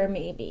sweeter,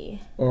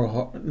 maybe.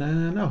 Or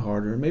not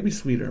harder. Maybe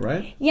sweeter,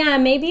 right? Yeah,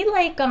 maybe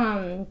like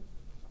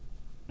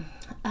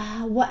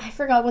what, I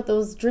forgot what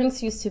those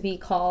drinks used to be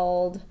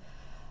called.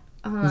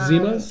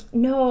 Zimas?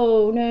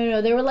 No.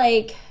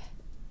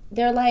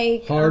 They're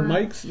like hard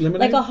Mike's lemonade.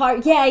 Like a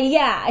hard,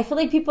 yeah. I feel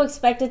like people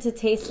expect it to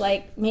taste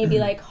like maybe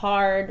like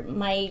hard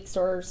Mike's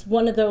or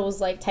one of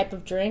those like type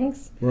of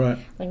drinks. Right.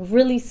 Like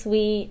really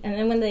sweet, and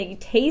then when they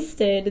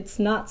taste it, it's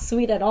not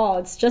sweet at all.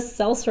 It's just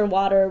seltzer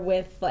water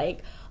with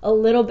like a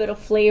little bit of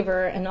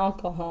flavor and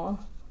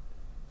alcohol.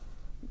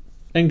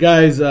 And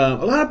guys, a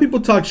lot of people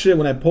talk shit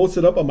when I post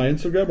it up on my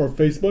Instagram or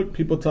Facebook.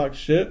 People talk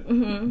shit.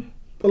 Mm-hmm.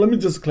 But let me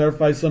just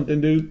clarify something,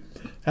 dude.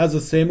 Has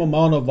the same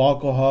amount of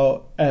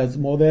alcohol as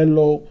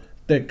Modelo,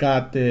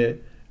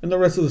 Tecate, and the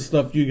rest of the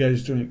stuff you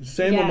guys drink.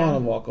 Same amount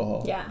of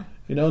alcohol. Yeah.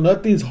 You know,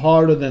 nothing's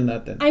harder than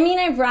nothing. I mean,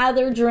 I'd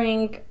rather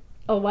drink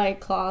a White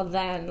Claw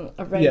than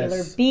a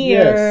regular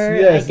beer.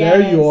 Yes,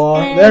 there you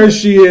are. There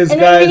she is,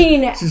 guys. I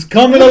mean, she's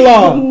coming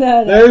along.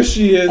 No. There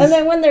she is. And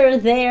then when they're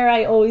there,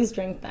 I always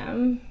drink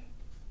them.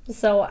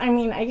 So, I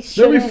mean,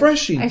 they're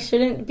refreshing. I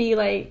shouldn't be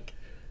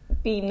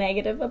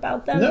negative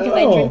about them because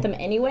I drink them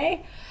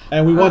anyway.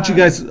 And we want you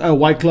guys,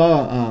 White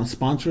Claw,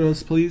 sponsor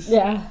us, please.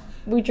 Yeah,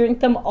 we drink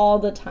them all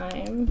the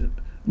time.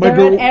 My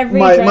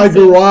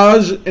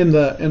garage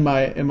in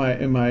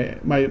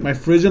my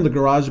fridge in the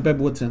garage, babe,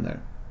 what's in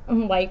there?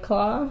 White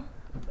Claw.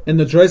 In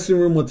the dressing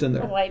room, what's in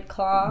there? White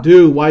Claw.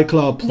 Dude, White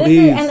Claw,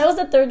 please. And that was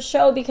the third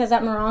show because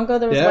at Morongo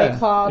there was White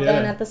Claw,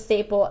 then at the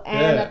Staple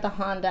and at the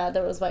Honda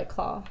there was White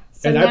Claw.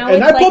 So and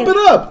I pump it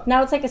up.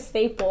 Now it's like a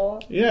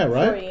staple. Yeah,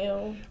 right. For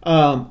you.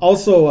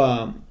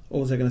 Also, what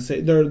was I gonna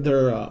say? They're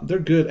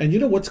good. And you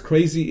know what's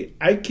crazy?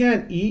 I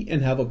can't eat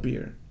and have a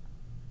beer.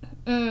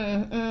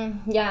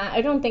 Yeah,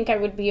 I don't think I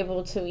would be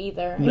able to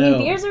either. No. I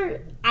mean,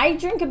 I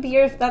drink a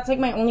beer if that's like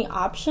my only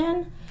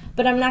option.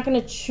 But I'm not going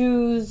to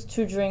choose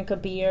to drink a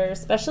beer,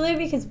 especially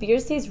because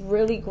beers taste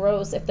really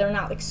gross if they're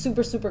not like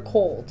super, super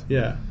cold.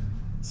 Yeah.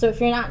 So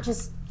if you're not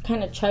just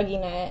kind of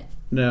chugging it,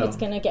 it's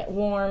going to get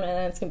warm and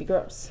then it's going to be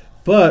gross.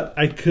 But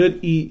I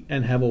could eat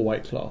and have a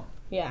White Claw.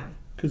 Yeah.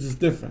 Because it's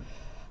different.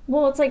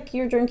 Well, it's like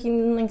you're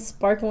drinking like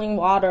sparkling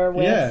water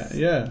with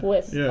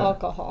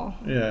alcohol.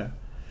 Yeah.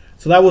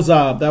 So that was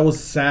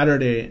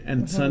Saturday,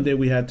 and Sunday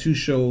we had two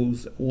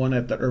shows, one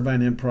at the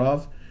Irvine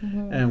Improv.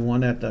 Mm-hmm. And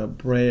one at the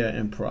Brea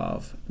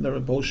Improv.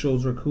 Both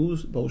shows are cool.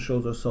 Both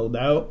shows are sold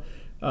out.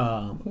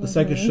 The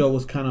second show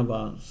was kind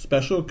of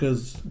special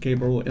because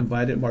Gabriel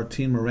invited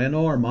Martin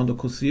Moreno, Armando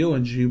Cosillo,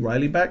 and G.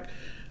 Riley back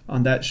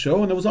on that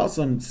show, and it was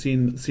awesome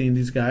seeing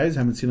these guys.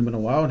 Haven't seen them in a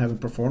while and haven't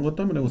performed with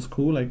them, and it was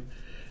cool. Like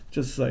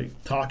just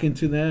like talking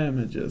to them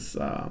and just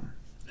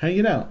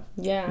hanging out.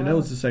 Yeah, you know, it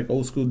was just like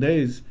old school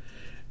days.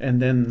 And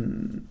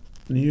then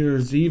New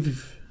Year's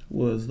Eve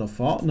was the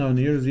fall. No,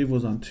 New Year's Eve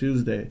was on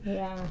Tuesday.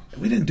 Yeah.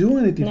 We didn't do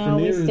anything for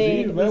New Year's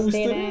Eve. We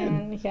stayed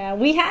in. Yeah,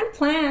 we had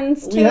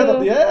plans too. We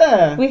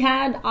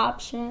had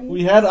options.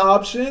 We had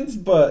options,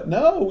 but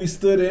no, we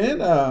stood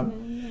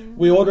in.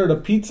 We ordered a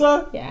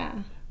pizza. Yeah.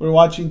 We were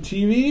watching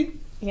TV.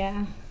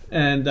 Yeah.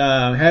 And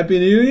Happy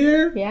New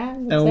Year. Yeah.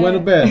 And we went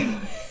to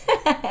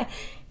bed.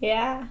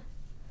 Yeah.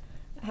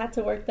 I had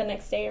to work the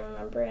next day, I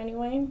remember,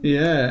 anyway.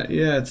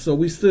 Yeah. So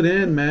we stood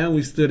in, man.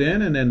 We stood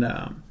in, and then...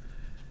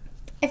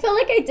 I feel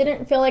like I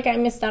didn't feel like I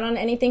missed out on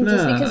anything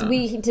just because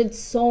we did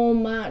so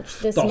much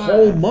this month. The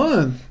whole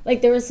month.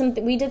 Like there was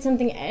something, we did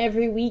something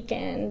every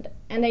weekend,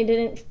 and I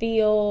didn't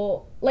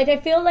feel like, I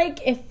feel like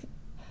if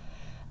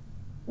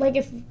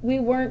we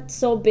weren't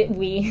so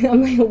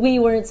we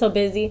weren't so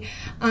busy,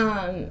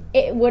 I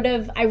would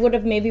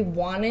have maybe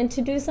wanted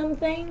to do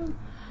something,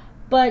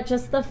 but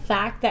just the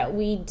fact that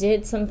we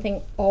did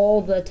something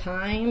all the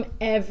time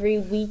every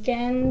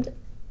weekend,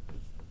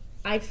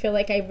 I feel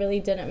like I really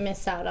didn't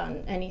miss out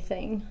on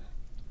anything.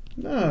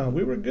 No,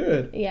 we were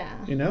good.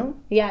 Yeah. You know?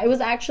 Yeah, it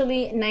was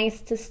actually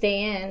nice to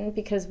stay in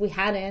because we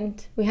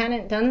hadn't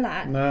done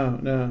that.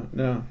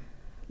 No.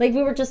 like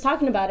we were just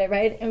talking about it,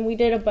 right? And we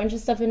did a bunch of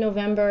stuff in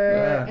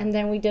November, and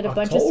then we did a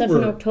bunch of stuff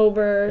in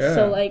October. Yeah.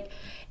 So like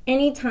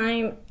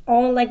anytime,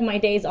 all like my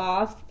days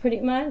off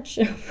pretty much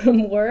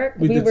from work,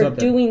 we were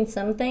doing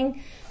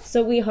something.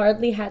 So we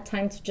hardly had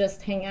time to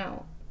just hang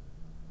out.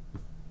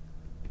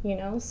 You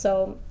know,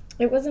 so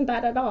it wasn't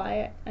bad at all.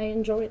 I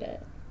enjoyed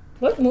it.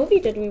 What movie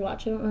did we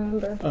watch? I don't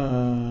remember.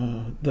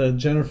 The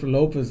Jennifer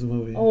Lopez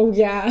movie. Oh,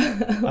 yeah.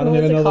 I don't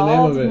even know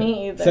the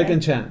name of it.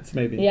 Second Chance,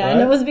 maybe. Yeah, right?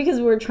 And it was because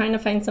we were trying to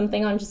find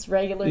something on just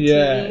regular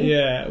TV.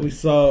 Yeah. We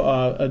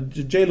saw a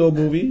J-Lo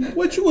movie,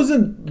 which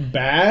wasn't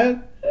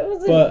bad,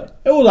 but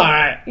it was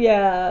alright.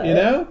 Yeah. You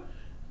know?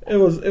 It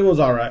was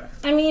alright.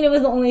 I mean, it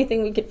was the only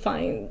thing we could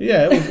find.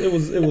 Yeah, it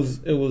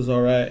was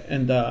alright.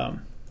 And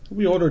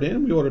we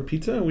ordered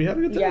pizza, and we had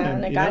a good time. Yeah,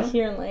 and it got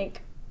here in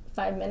like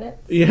 5 minutes.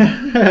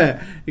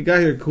 Yeah, it got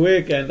here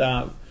quick, and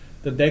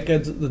the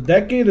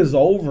decade is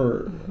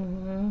over.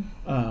 Mm-hmm.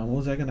 What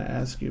was I going to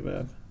ask you,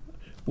 Bev?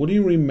 What do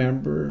you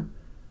remember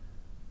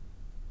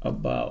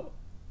about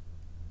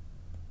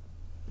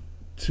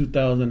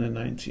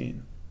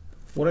 2019?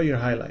 What are your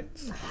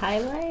highlights?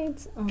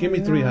 Highlights? Oh, Give me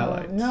 3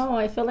 highlights. No,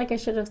 I feel like I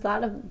should have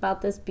thought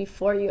about this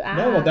before you asked.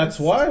 No, well, that's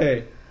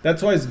why.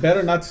 That's why it's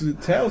better not to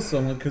tell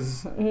someone,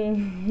 because...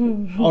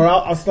 Or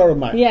I'll start with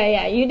mine.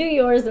 Yeah, you do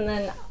yours, and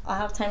then I'll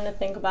have time to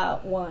think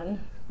about one.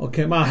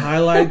 Okay, my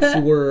highlights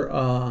were...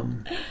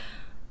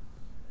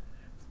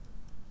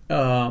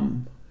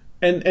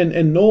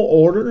 and no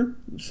order,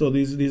 so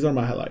these are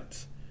my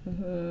highlights.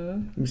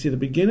 Mm-hmm. Let me see, the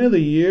beginning of the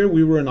year,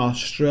 we were in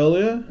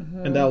Australia,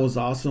 and that was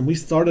awesome. We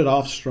started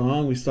off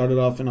strong. We started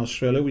off in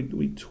Australia.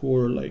 We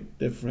toured, like,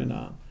 different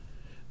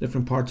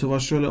parts of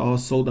Australia, all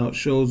sold out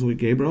shows with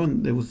Gabriel,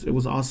 and it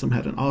was awesome.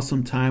 Had an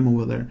awesome time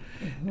over there,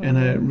 and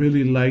I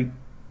really liked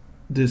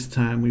this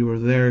time we were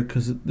there,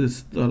 because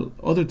this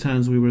other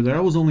times we were there,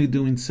 I was only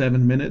doing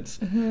 7 minutes.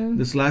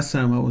 This last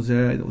time I was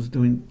there, I was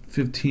doing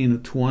 15 to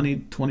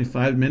 20,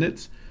 25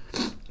 minutes,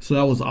 so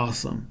that was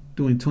awesome.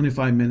 Doing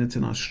 25 minutes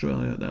in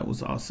Australia, that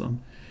was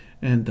awesome,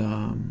 and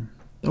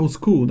that was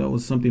cool. That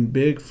was something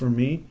big for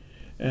me,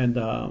 and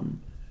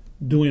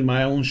doing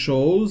my own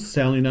shows,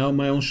 selling out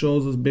my own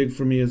shows was big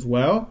for me as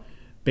well.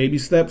 Baby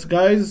steps,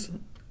 guys.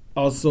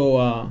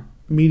 Also,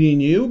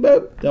 meeting you,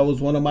 babe. That was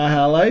one of my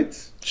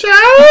highlights. Ciao!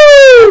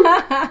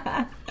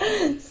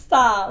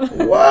 Stop.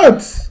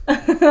 What?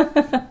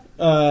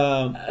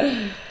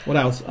 What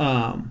else?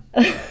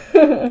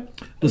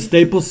 The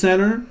Staples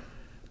Center,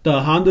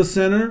 the Honda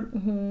Center.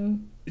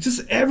 It's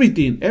just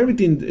everything.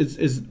 Everything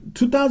is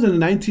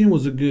 2019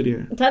 was a good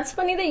year. That's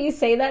funny that you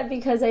say that,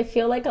 because I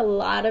feel like a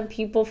lot of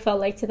people felt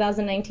like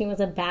 2019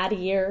 was a bad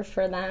year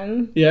for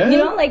them. Yeah. You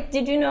know, like,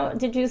 did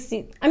you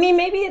see? I mean,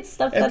 maybe it's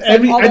stuff that's like all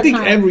the time. I think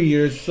every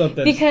year is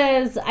something.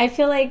 Because I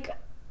feel like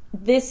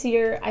this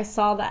year I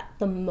saw that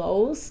the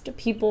most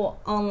people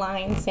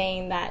online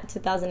saying that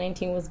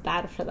 2019 was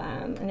bad for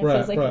them, and it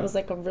feels like it was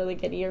like a really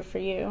good year for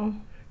you.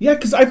 Yeah,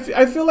 because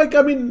I feel like,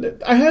 I mean,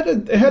 it had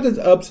its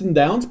ups and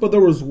downs, but there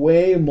was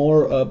way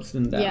more ups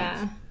and downs.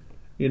 Yeah.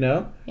 You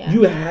know? Yeah.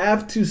 You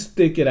have to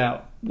stick it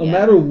out. No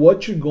matter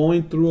what you're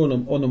going through,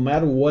 or no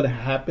matter what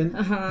happened,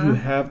 you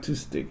have to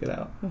stick it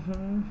out.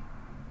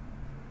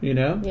 You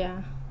know?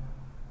 Yeah.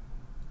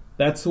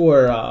 That's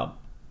where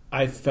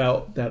I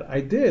felt that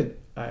I did.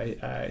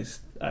 I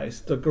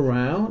stuck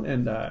around,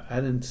 and I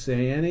didn't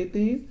say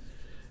anything,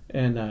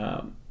 and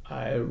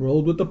I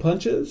rolled with the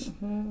punches,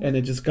 and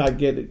it just got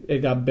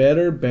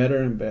better,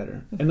 and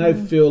better. And I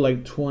feel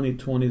like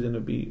 2020 is going to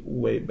be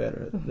way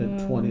better than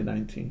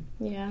 2019.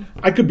 Yeah.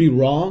 I could be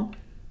wrong,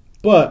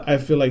 but I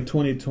feel like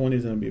 2020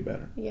 is going to be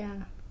better. Yeah.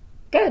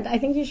 Good. I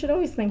think you should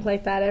always think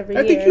like that every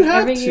year. I think you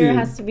have every to. Every year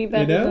has to be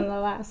better than the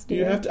last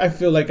year. You have to. I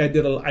feel like I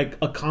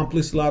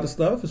accomplished a lot of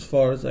stuff as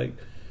far as like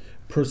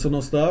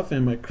personal stuff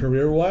and my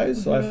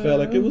career-wise, so I felt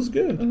like it was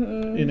good,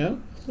 you know?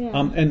 Yeah.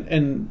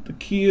 And the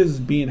key is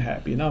being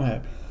happy, and I'm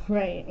happy.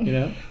 Right. You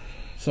know?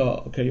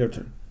 So, okay, your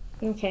turn.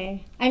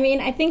 Okay. I mean,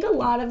 I think a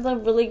lot of the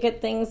really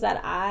good things that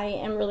I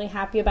am really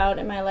happy about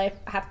in my life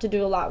have to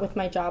do a lot with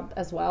my job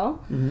as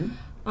well.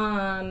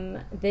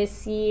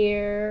 This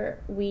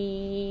year,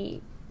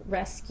 we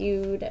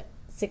rescued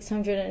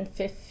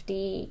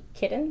 650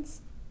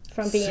 kittens.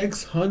 From being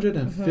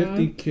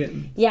 650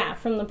 kittens. Yeah,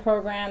 from the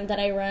program that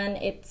I run.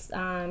 It's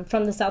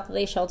from the South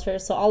LA shelter.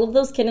 So all of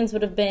those kittens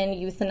would have been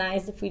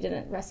euthanized if we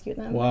didn't rescue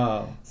them.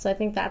 Wow. So I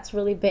think that's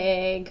really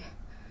big.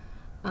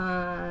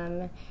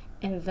 And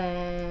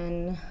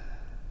then,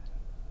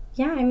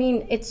 yeah, I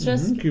mean, it's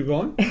just... Keep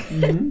going.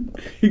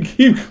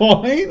 Keep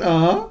going.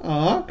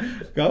 Go,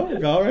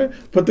 right.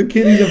 Put the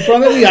kitties in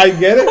front of me. I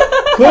get it.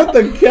 Put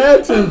the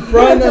cats in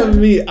front of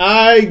me.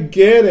 I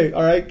get it.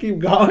 All right, keep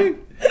going.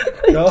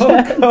 Go.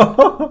 I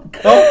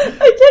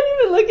can't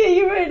even look at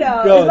you right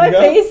now. Is my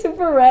face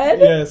super red?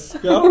 Yes.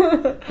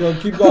 Go.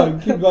 Keep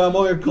going. I'm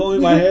over here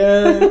combing my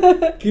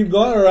hair. Keep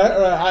going. All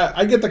right.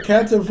 I get the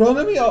cats in front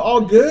of me.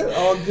 All good.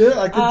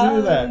 I can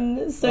do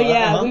that. So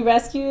we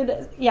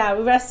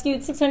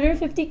rescued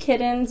 650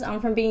 kittens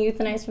from being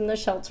euthanized from the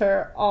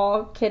shelter.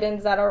 All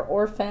kittens that are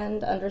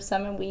orphaned under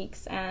 7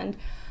 weeks, and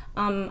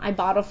I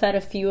bottle fed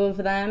a few of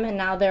them, and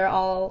now they're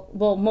all,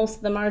 well, most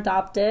of them are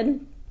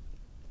adopted.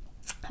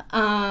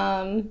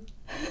 I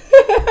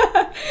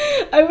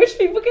wish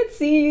people could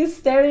see you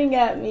staring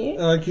at me.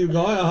 Keep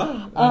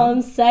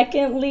going.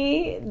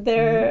 Secondly,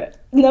 they're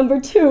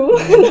number 2.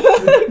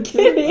 I'm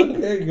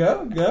kidding. Okay,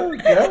 go.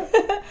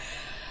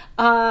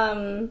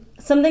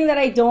 Something that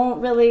I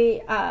don't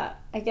really, I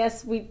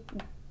guess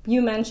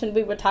you mentioned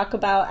we would talk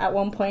about at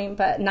one point,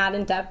 but not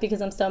in depth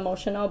because I'm still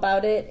emotional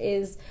about it,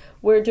 is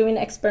we're doing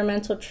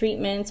experimental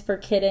treatments for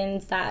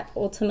kittens that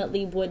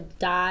ultimately would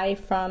die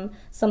from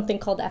something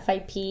called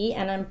FIP,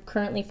 and I'm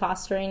currently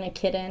fostering a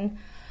kitten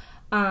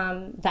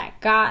that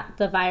got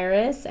the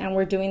virus, and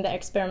we're doing the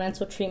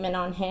experimental treatment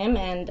on him,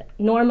 and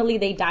normally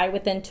they die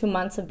within 2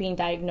 months of being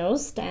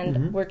diagnosed,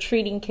 and we're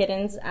treating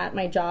kittens at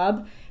my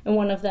job, and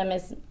one of them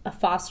is a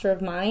foster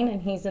of mine,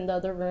 and he's in the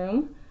other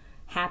room,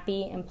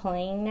 happy and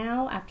playing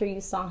now after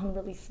you saw him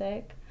really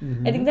sick.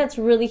 I think that's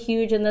really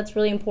huge, and that's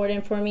really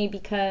important for me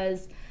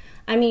because,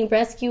 I mean,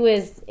 rescue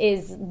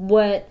is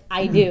what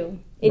I do.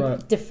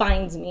 It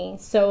defines me.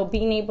 So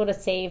being able to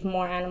save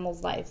more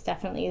animals' lives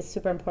definitely is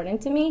super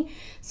important to me.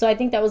 So I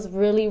think that was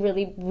really,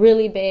 really,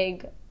 really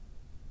big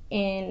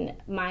in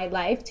my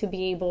life, to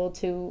be able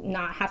to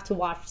not have to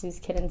watch these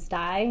kittens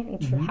die and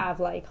to have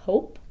like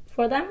hope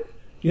for them.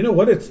 You know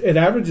what? It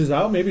averages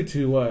out maybe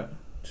to a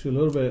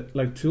little bit,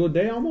 like 2 a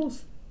day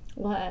almost.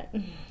 What?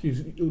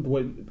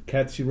 What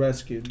cats you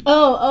rescued?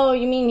 Oh,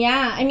 you mean,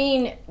 yeah. I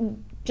mean,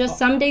 just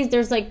some days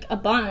there's like a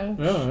bunch.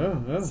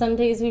 Yeah. Some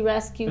days we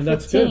rescue and 15.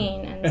 That's good.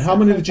 And how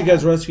many did you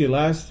guys rescue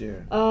last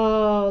year?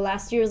 Oh,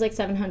 last year was like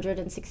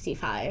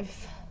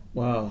 765.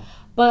 Wow.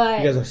 But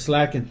you guys are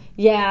slacking.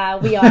 Yeah,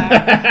 we are.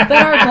 But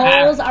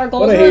our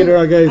goals. What a hater,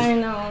 I guess. I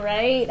know,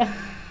 right?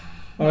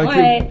 All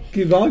right,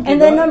 keep going.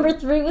 And then number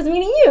 3 was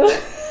meeting you.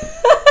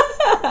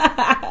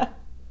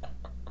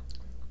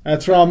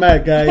 That's where I'm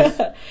at, guys.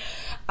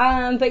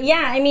 But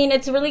yeah, I mean,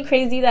 it's really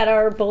crazy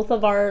that both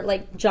of our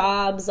like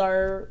jobs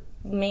are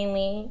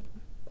mainly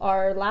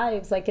our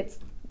lives. Like it's,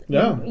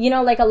 you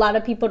know, like a lot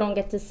of people don't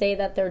get to say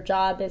that their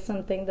job is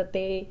something that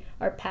they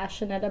are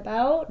passionate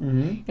about.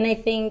 And I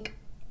think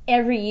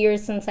every year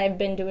since I've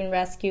been doing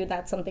rescue,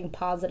 that's something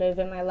positive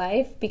in my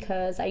life,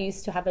 because I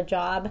used to have a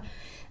job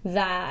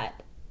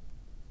that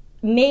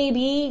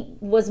maybe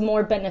was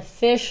more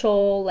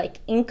beneficial, like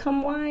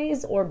income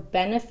wise or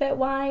benefit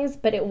wise,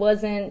 but it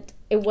wasn't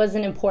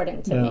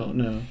important to me.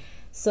 No.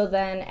 So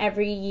then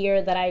every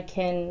year that I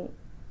can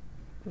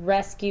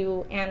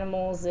rescue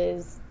animals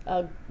is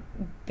a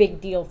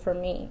big deal for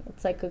me.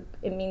 It's like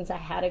it means I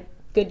had a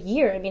good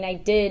year. I mean, I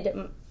did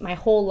my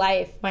whole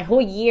life. My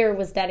whole year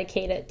was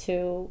dedicated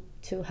to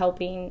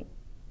helping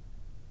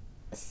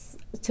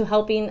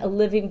a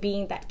living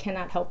being that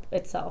cannot help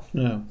itself.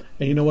 Yeah.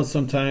 And you know what?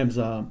 Sometimes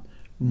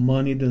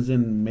money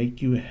doesn't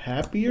make you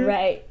happier.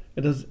 Right.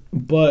 It does,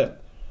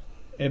 but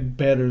it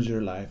betters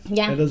your life.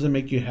 Yeah. It doesn't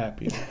make you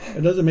happier.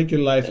 It doesn't make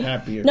your life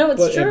happier. No,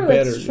 it's true. It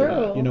betters it's true.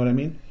 Your life. You know what I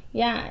mean?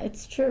 Yeah,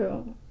 it's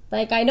true.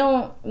 Like, I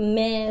don't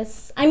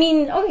miss... I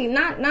mean, okay,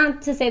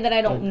 not to say that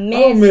I don't miss...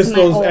 I don't miss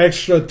those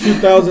extra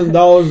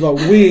 $2,000 a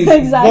week.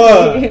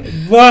 Exactly.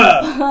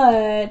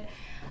 But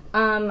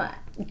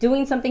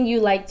doing something you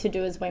like to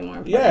do is way more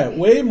important. Yeah,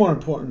 way more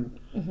important.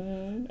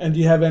 And do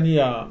you have any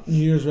New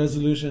Year's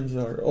resolutions,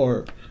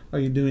 or are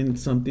you doing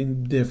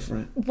something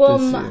different well,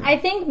 this year? I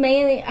think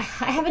mainly... I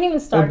haven't even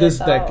started, this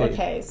decade.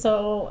 Okay,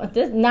 so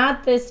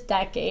not this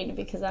decade,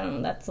 because I don't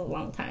know, that's a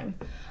long time.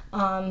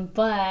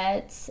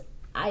 But...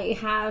 I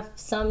have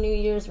some New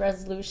Year's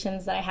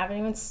resolutions that I haven't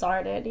even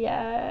started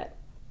yet.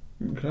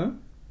 Okay.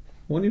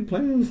 When are you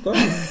planning to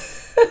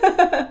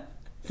start?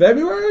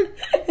 February?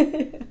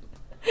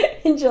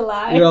 In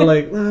July. You're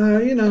like,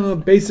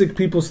 basic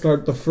people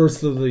start the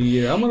first of the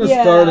year. I'm going to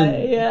start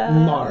in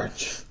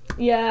March.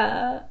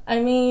 Yeah. I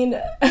mean...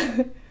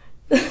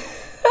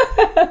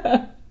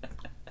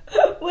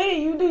 Wait,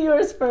 you do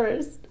yours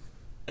first.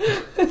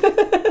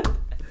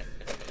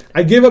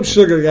 I gave up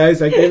sugar,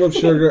 guys. I gave up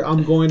sugar.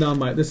 I'm going on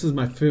this is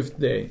my 5th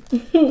day.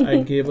 I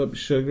gave up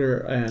sugar,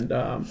 and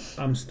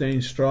I'm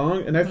staying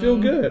strong, and I feel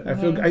good.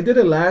 I did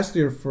it last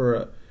year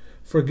for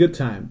a good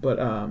time, but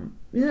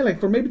like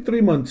for maybe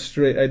 3 months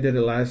straight, I did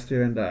it last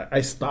year, and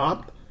I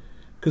stopped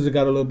because it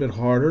got a little bit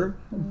harder.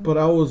 But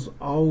I was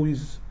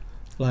always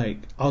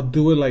like, I'll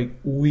do it like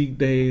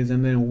weekdays,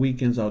 and then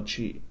weekends I'll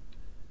cheat.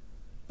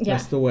 Yeah.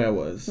 That's the way I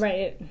was.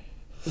 Right.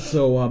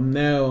 So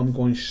now I'm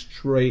going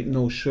straight,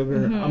 no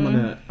sugar.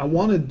 I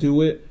want to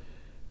do it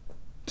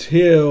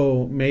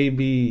till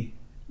maybe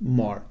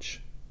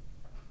March,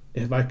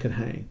 if I could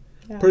hang.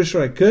 Yeah. Pretty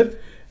sure I could.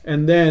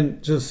 And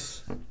then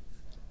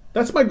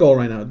that's my goal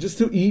right now, just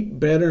to eat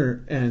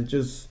better and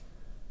just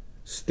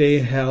stay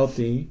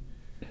healthy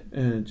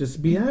and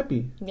just be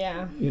happy.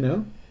 Yeah.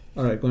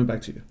 All right, going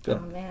back to you.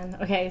 Go. Oh, man.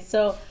 Okay,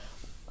 so...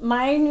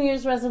 my New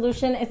Year's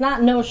resolution is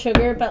not no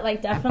sugar, but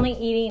like definitely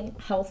eating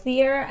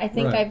healthier. I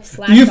think I've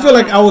slacked. Do you feel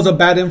like I was a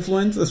bad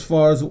influence as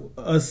far as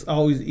us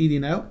always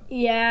eating out?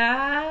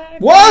 Yeah.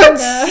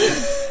 What?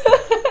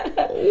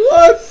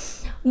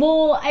 What?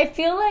 Well, I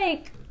feel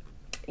like,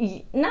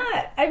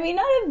 not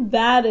a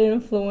bad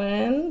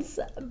influence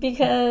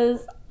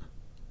because,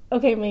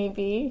 okay,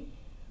 maybe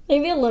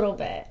a little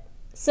bit.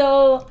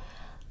 So,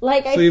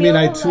 like, I feel you mean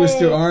I like twist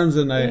your arms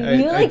and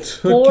I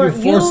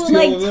forced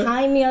you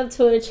tie me up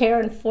to a chair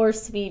and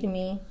force feed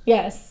me.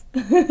 Yes.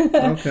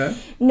 Okay.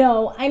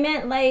 No, I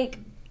meant like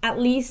at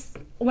least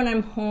when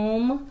I'm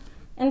home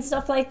and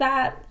stuff like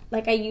that.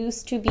 Like I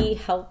used to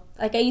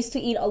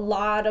eat a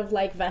lot of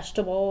like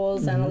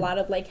vegetables and a lot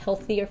of like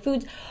healthier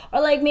foods, or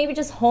like maybe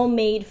just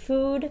homemade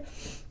food.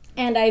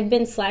 And I've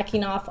been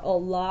slacking off a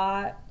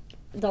lot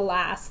the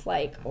last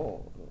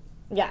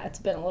it's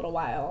been a little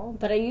while.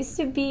 But I used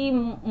to be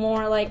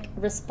more like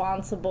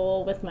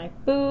responsible with my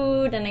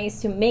food, and I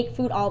used to make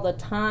food all the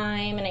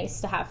time, and I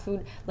used to have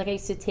food, like I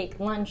used to take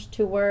lunch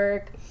to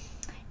work.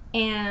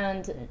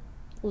 And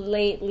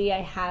lately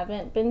I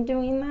haven't been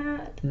doing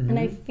that, and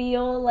I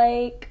feel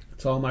like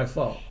it's all my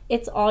fault.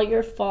 It's all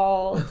your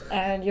fault,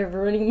 and you're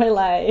ruining my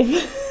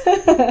life.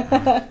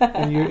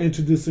 And you're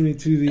introducing me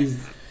to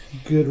these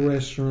good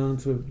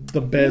restaurants with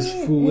the best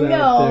food out there.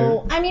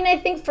 No, I mean, I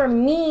think for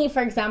me,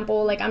 for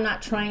example, like I'm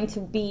not trying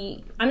to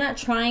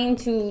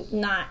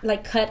not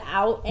like cut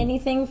out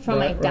anything from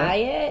my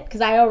diet,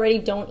 because I already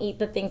don't eat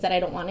the things that I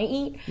don't want to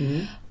eat.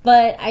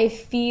 But I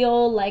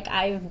feel like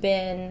I've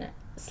been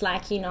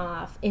slacking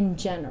off in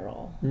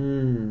general.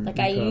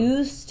 I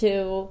used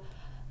to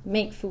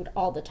make food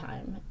all the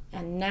time,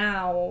 and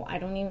now I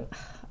don't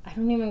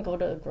even go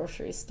to a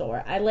grocery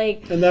store.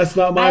 And that's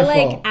not my fault.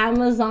 Like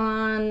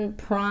Amazon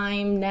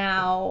Prime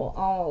now,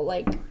 all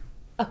like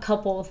a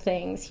couple of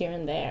things here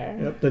and there.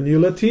 Yep, the new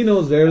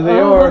Latinos, there they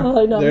are.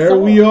 There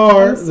we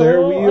are.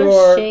 There we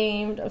are.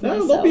 Ashamed of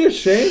myself. Don't be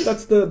ashamed.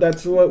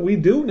 That's what we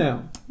do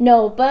now.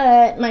 No,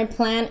 but my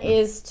plan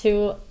is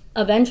to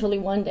eventually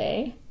one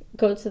day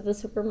go to the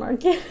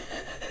supermarket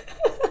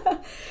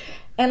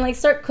and like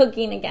start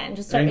cooking again.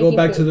 Just start making go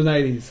back food. to the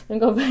 90s. And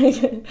go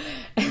back.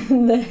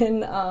 And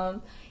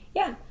then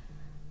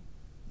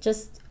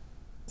just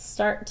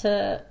start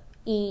to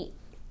eat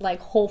like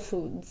whole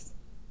foods.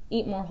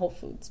 Eat more whole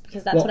foods,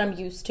 because that's what I'm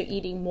used to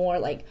eating, more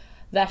like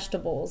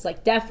vegetables,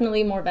 like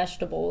definitely more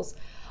vegetables.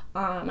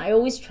 I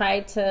always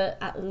try to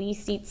at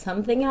least eat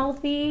something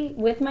healthy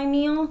with my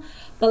meal,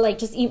 but like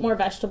just eat more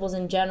vegetables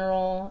in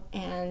general,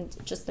 and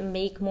just to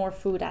make more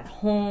food at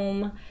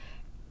home.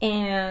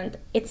 And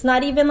it's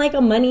not even like a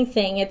money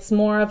thing. It's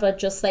more of a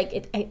just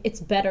like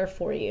it's better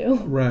for you.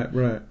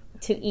 Right.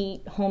 To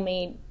eat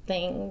homemade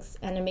things,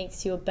 and it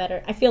makes you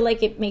I feel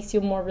like it makes you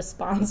a more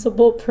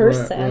responsible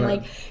person. Right.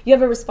 Like you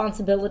have a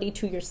responsibility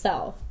to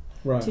yourself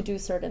to do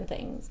certain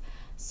things.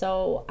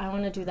 So I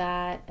want to do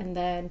that. And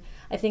then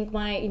I think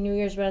my New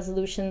Year's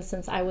resolution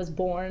since I was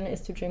born is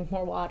to drink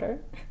more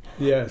water.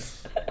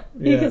 Yes.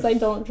 Because I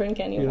don't drink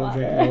any water.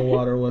 You don't drink no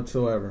water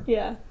whatsoever.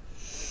 Yeah.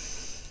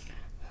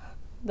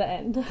 The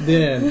end.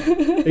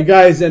 Hey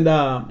guys, and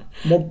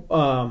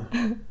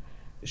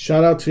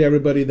shout out to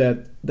everybody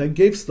that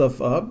gave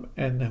stuff up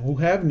and who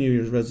have New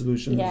Year's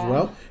resolutions as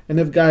well. And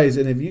if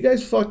you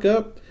guys fuck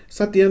up, it's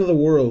not the end of the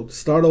world.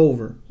 Start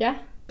over. Yeah.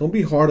 Don't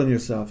be hard on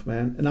yourself,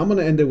 man. And I'm going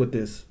to end it with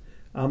this.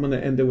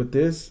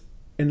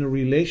 In a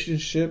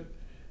relationship,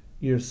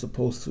 you're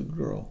supposed to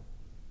grow.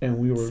 And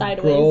we were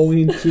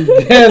growing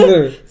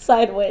together.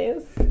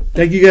 Sideways.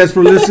 Thank you guys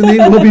for listening.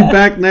 We'll be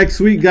back next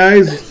week,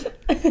 guys.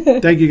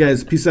 Thank you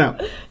guys. Peace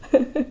out.